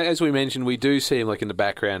again. As we mentioned, we do see him like in the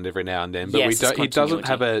background every now and then, but he doesn't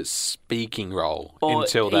have a speaking role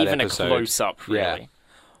until that even episode. Even a close-up, really. Yeah.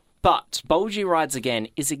 But Bulgy Rides Again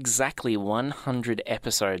is exactly 100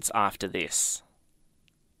 episodes after this.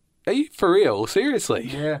 Are you for real?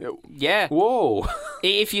 Seriously? Yeah. Yeah. Whoa.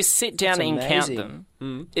 If you sit down and count them,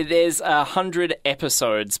 there's 100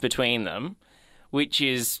 episodes between them, which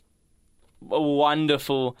is a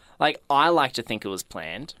wonderful... Like, I like to think it was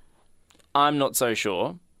planned. I'm not so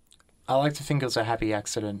sure. I like to think it was a happy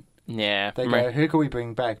accident. Yeah. They go, who can we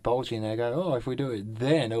bring back? Bulgy. And they go, oh, if we do it,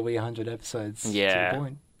 then it'll be 100 episodes. Yeah. To the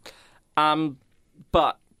point.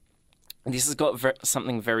 But this has got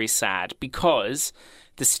something very sad, because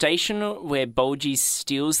the station where Bulgy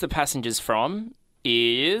steals the passengers from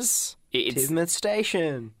is... Tidmouth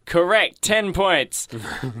Station. Correct, 10 points.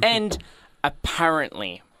 And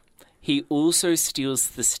apparently, he also steals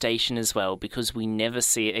the station as well, because we never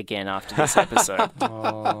see it again after this episode.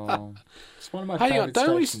 Oh, it's one of my favourite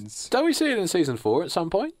stations. Don't we see it in season 4 at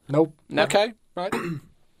some point? Nope. No. Okay, right.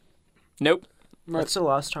 Nope. That's the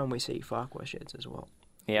last time we see Farquhar sheds as well.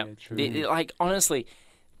 Yep. Yeah, true. Like, honestly,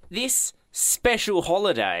 this special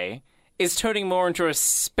holiday is turning more into a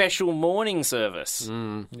special morning service.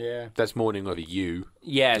 Yeah. That's morning of you.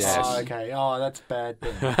 Yes. Oh, okay. Oh, that's bad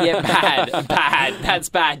then. Yeah, bad. That's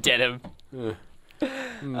bad, Denim.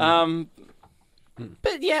 But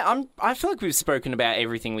yeah, I feel like we've spoken about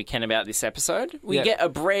everything we can about this episode. We get a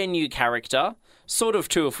brand new character, sort of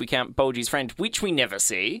two if we count Bulgy's friend, which we never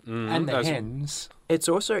see. And the hens. It's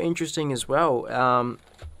also interesting as well,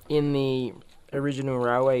 in the original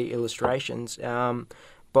Railway illustrations,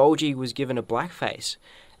 Bulgy was given a blackface.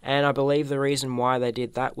 And I believe the reason why they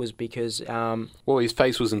did that was because... well, his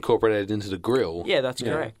face was incorporated into the grill. Yeah, that's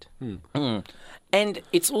correct. And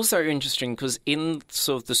it's also interesting because in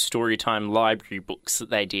sort of the Storytime library books that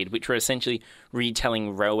they did, which were essentially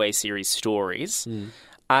retelling Railway series stories,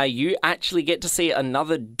 you actually get to see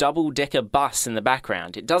another double-decker bus in the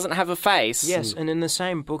background. It doesn't have a face. Yes, and in the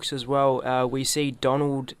same books as well, we see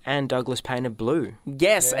Donald and Douglas painted blue.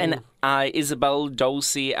 Yes, and Isabel,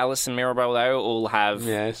 Dulcie, Alison Mirabelle, they all have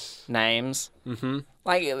names. Mm-hmm.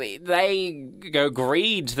 Like, they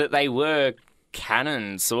agreed that they were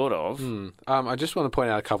canon, sort of. I just want to point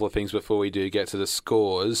out a couple of things before we do get to the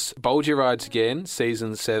scores. Bulgy Rides Again,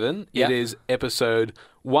 Season 7. Yep. It is episode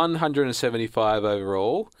 175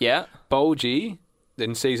 overall. Yeah. Bulgy,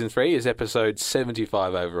 in Season 3, is episode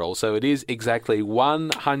 75 overall. So it is exactly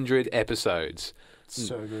 100 episodes.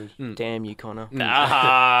 So good. Damn you, Connor.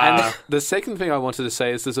 And the second thing I wanted to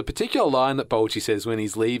say is there's a particular line that Bulgy says when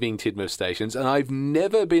he's leaving Tidmouth Stations, and I've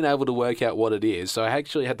never been able to work out what it is, so I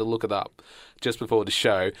actually had to look it up just before the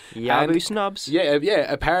show. Boo Snubs. Yeah,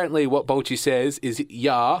 apparently what Bulgy says is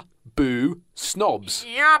Boo Snubs.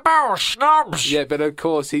 Boo Snubs! Yeah, but of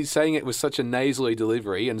course he's saying it with such a nasally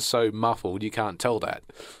delivery and so muffled you can't tell that.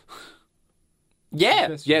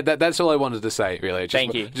 Yeah. Yeah, that's all I wanted to say, really.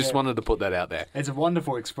 Thank you. Just wanted to put that out there. It's a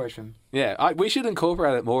wonderful expression. Yeah, we should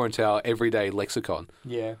incorporate it more into our everyday lexicon.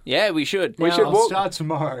 Yeah. Yeah, we should. I'll start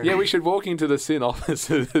tomorrow. Yeah, we should walk into the Sin office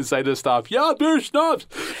and say to the staff, Boo Snubs!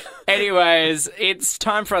 Anyways, it's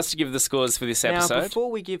time for us to give the scores for this episode. Now,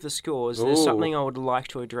 before we give the scores, there's something I would like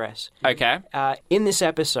to address. Okay. In this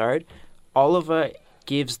episode, Oliver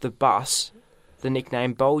gives the bus the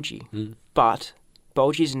nickname Bulgy, but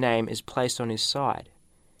Bulgy's name is placed on his side.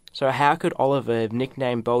 So how could Oliver have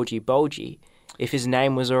nicknamed Bulgy if his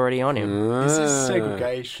name was already on him? This is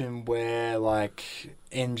segregation where, like,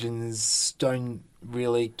 engines don't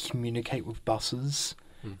really communicate with buses,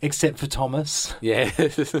 except for Thomas. Yeah.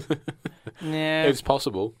 Yeah. It's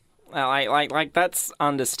possible. Like that's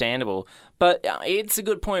understandable. But it's a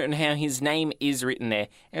good point on how his name is written there.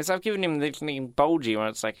 And so I've given him the name Bulgy when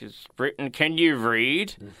it's like, it's written, can you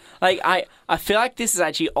read? Like, I feel like this is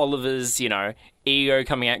actually Oliver's, ego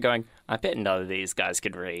coming out going, I bet none of these guys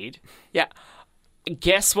could read. Yeah.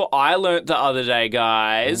 Guess what I learnt the other day,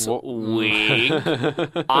 guys? Wink.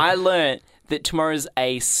 I learnt that tomorrow's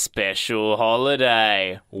a special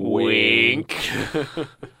holiday. Wink.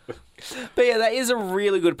 But yeah, that is a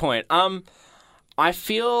really good point. I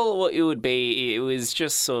feel what it would be, it was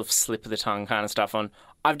just sort of slip of the tongue kind of stuff on,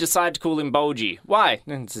 I've decided to call him Bulgy. Why?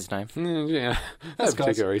 That's his name. Yeah, that's a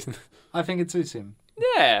particular reason. I think it suits him.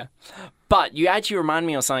 Yeah. But you actually remind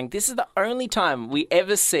me of something. This is the only time we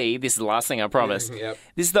ever see, this is the last thing I promise, Yep.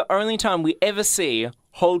 This is the only time we ever see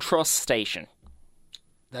Holdtross Station.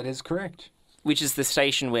 That is correct. Which is the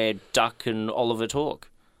station where Duck and Oliver talk.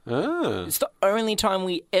 Oh. It's the only time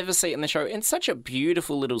we ever see it in the show. It's such a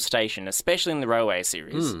beautiful little station, especially in the Railway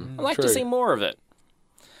series. I'd like to see more of it.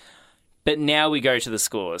 But now we go to the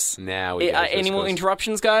scores. Any more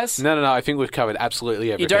interruptions, guys? No. I think we've covered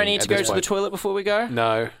absolutely everything. You don't need to go to the toilet before we go?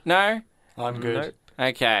 No. No? I'm good. Nope.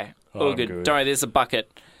 Okay. All good. good. Don't worry, there's a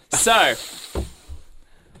bucket. So,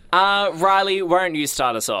 Riley, why don't you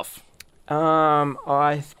start us off?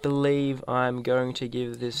 I believe I'm going to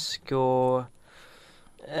give this score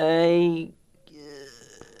a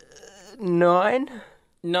 9.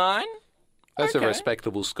 9? That's Okay. a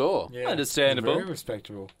respectable score. Yeah, Understandable. Very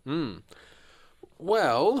respectable.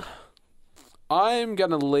 Well, I'm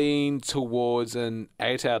going to lean towards an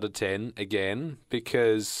 8 out of 10 again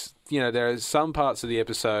because, there are some parts of the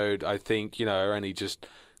episode I think, are only just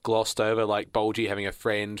glossed over, like Bulgy having a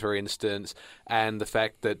friend, for instance, and the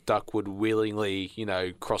fact that Duck would willingly,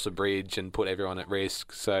 cross a bridge and put everyone at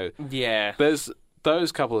risk. So Yeah. there's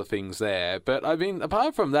those couple of things there. But, I mean,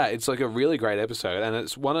 apart from that, it's like a really great episode, and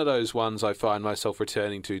it's one of those ones I find myself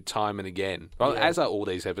returning to time and again. Well, as are all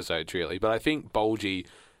these episodes, really. But I think Bulgy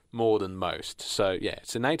more than most. So, yeah,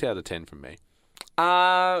 it's an 8 out of 10 from me.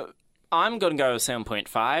 I'm going to go with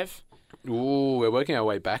 7.5. Ooh, we're working our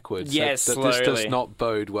way backwards. Yes, This slowly. does not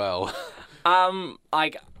bode well.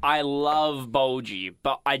 I love Bulgy,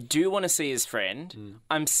 but I do want to see his friend.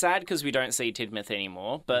 I'm sad because we don't see Tidmouth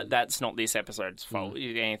anymore, but that's not this episode's fault.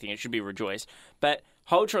 Anything, it should be rejoiced. But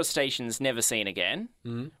Holtros Station's never seen again,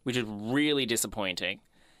 which is really disappointing.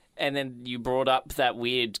 And then you brought up that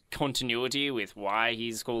weird continuity with why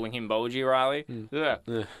he's calling him Bulgy, Riley. Yeah.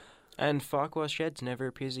 And Farquhar Sheds never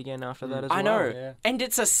appears again after that as well. I know. Yeah. And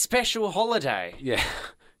it's a special holiday. Yeah.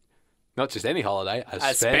 Not just any holiday,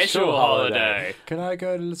 A special holiday. Can I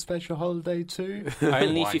go to the special holiday too?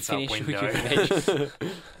 Only if you Winds up finish with your window.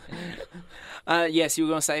 veg. Yes, you were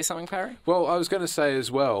going to say something, Parry? Well, I was going to say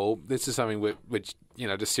as well, this is something which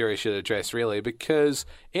the series should address, really, because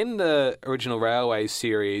in the original Railway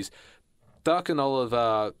series, Duck and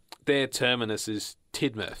Oliver, their terminus is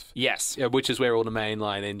Tidmouth. Yes. Yeah, which is where all the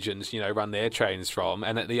mainline engines, run their trains from.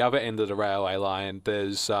 And at the other end of the railway line,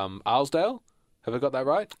 there's Arlesdale. Have I got that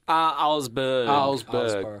right?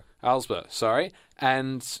 Alsburg. Alsburg, sorry.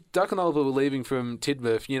 And Duck and Oliver were leaving from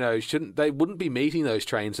Tidmouth, they wouldn't be meeting those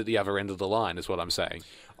trains at the other end of the line, is what I'm saying.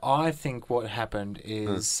 I think what happened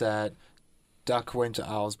is that Duck went to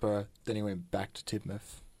Alsburg, then he went back to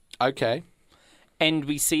Tidmouth. Okay. And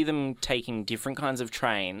we see them taking different kinds of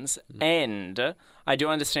trains. And I do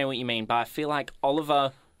understand what you mean, but I feel like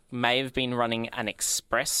Oliver may have been running an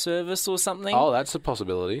express service or something. Oh, that's a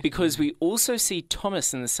possibility. Because we also see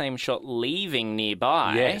Thomas in the same shot leaving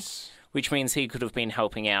nearby. Yes. Which means he could have been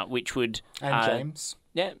helping out, which would... And James.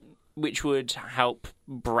 Yeah, which would help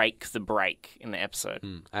break the break in the episode.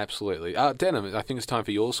 Absolutely. Denham, I think it's time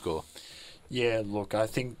for your score. Yeah, look, I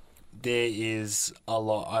think there is a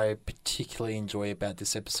lot I particularly enjoy about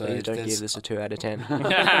this episode. Please don't There's- give this a 2 out of 10.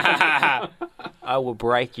 I will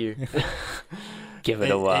break you. Give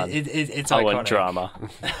it a 1. It's I iconic. want drama.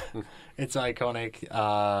 It's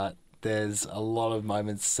iconic. There's a lot of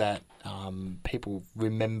moments that people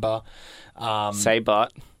remember. Say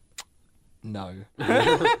but. No.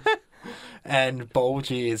 And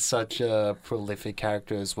Bulgy is such a prolific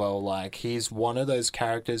character as well. Like, he's one of those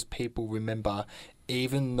characters people remember,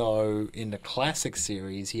 even though in the classic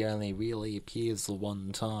series he only really appears the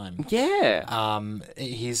one time. Yeah.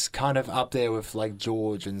 He's kind of up there with like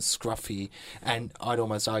George and Scruffy, and I'd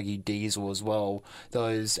almost argue Diesel as well.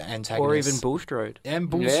 Those antagonists, Or even Bulstrode. and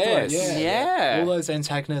Bulstrode, Yes. Yeah. all those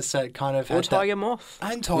antagonists that kind of Or had Tiger Moth.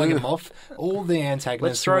 and Tiger Moth, all the antagonists.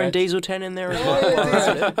 Let's throw were in at- Diesel 10 in there as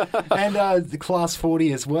well. and the Class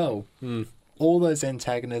 40 as well. All those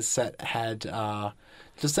antagonists that had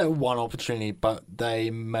just that one opportunity, but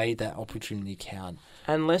they made that opportunity count.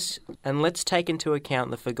 And let's take into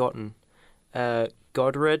account the forgotten.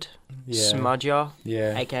 Godred, Smudger,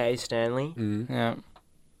 Yeah. aka Stanley, Yeah.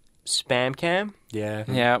 Spam Cam, Yeah.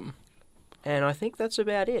 Yeah. and I think that's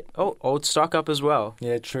about it. Oh, Old Stock Up as well.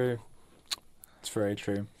 Yeah, true. It's very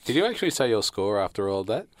true. Did you actually say your score after all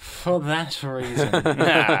that? For that reason.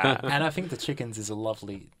 And I think the chickens is a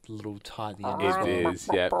lovely little tie at the end as well. It is,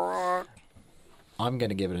 yeah. I'm going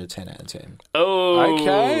to give it a 10 out of 10. Oh.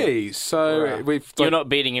 Okay, so we've You're not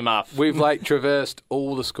beating him up. we've traversed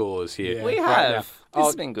all the scores here. Yeah. We Right have. now. This Oh,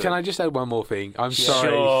 has been good. can I just add one more thing? I'm sorry.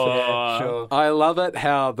 Sure. Yeah, sure. I love it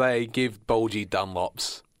how they give Bulgy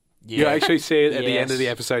Dunlops. You Yeah. actually see it at the end of the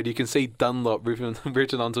Yes. episode. You can see Dunlop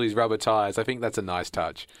written onto his rubber tyres. I think that's a nice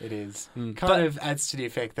touch. It is. Kind of adds to the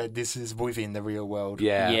effect that this is within the real world.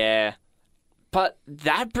 Yeah. Yeah. But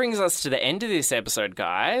that brings us to the end of this episode,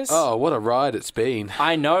 guys. Oh, what a ride it's been.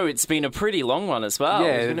 I know, it's been a pretty long one as well.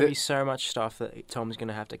 There's going to be so much stuff that Tom's going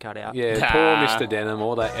to have to cut out. Yeah, poor Mr. Denham,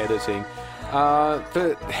 all that editing.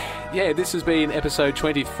 But, yeah, this has been episode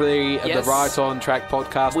 23 of the Right On Track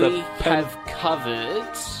podcast.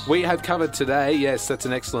 We have covered today, yes, that's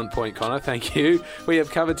an excellent point, Connor, thank you. We have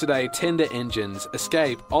covered today Tender Engines,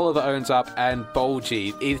 Escape, Oliver Owns Up, and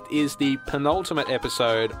Bulgy. It is the penultimate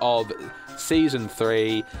episode of Season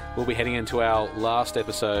 3. We'll be heading into our last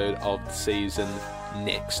episode of the season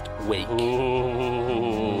next week.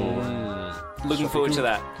 Looking forward to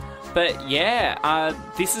that. But yeah,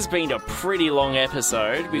 this has been a pretty long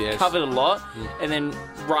episode. We've covered a lot. And then,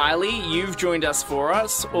 Riley, you've joined us for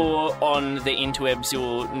us, or on the interwebs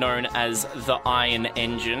you're known as the Iron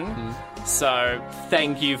Engine. So,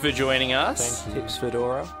 thank you for joining us. Tips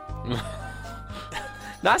Fedora.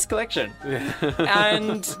 Nice collection.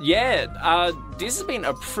 And this has been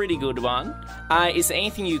a pretty good one. Is there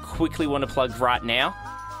anything you quickly want to plug right now?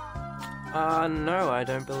 No, I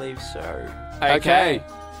don't believe so. Okay.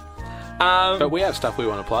 But we have stuff we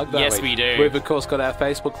want to plug, don't we? Yes, we do. We've, of course, got our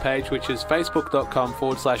Facebook page, which is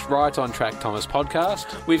facebook.com/Right On Track Thomas Podcast.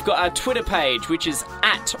 We've got our Twitter page, which is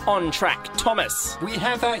 @OnTrackThomas. We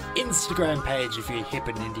have our Instagram page, if you're hip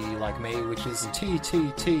and indie like me, which is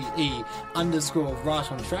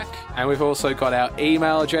TTTE_right-on-track. And we've also got our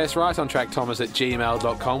email address,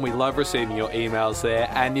 rightontrackthomas@gmail.com. We love receiving your emails there.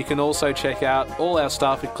 And you can also check out all our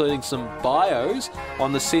stuff, including some bios,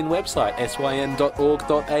 on the SYN website,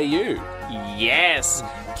 syn.org.au. Yes.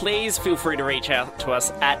 Please feel free to reach out to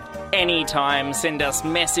us at any time. Send us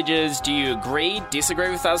messages. Do you agree? Disagree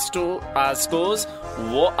with our scores?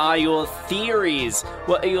 What are your theories?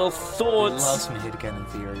 What are your thoughts? Love some headcanon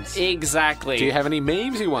theories. Exactly. Do you have any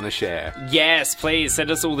memes you want to share? Yes, please. Send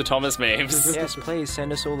us all the Thomas memes. Yes, please.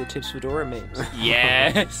 Send us all the Tips Fedora memes.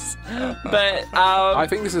 Yes. But I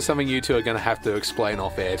think this is something you two are going to have to explain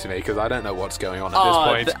off air to me, because I don't know what's going on at this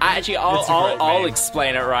point. Actually, I'll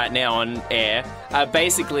explain it right now on air.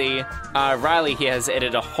 Basically, Riley here has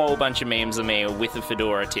edited a whole bunch of memes of me with the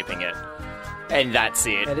fedora tipping it. And that's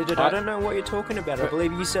it. Edited, I don't know what you're talking about. I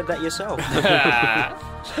believe you said that yourself.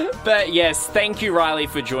 But yes, thank you, Riley,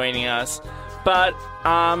 for joining us. But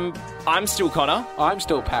I'm still Connor. I'm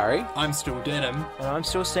still Parry. I'm still Denham. And I'm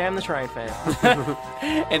still Sam the Train fan.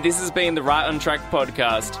 And this has been the Right On Track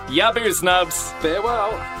podcast. Ya Boo Snubs.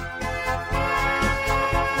 Farewell.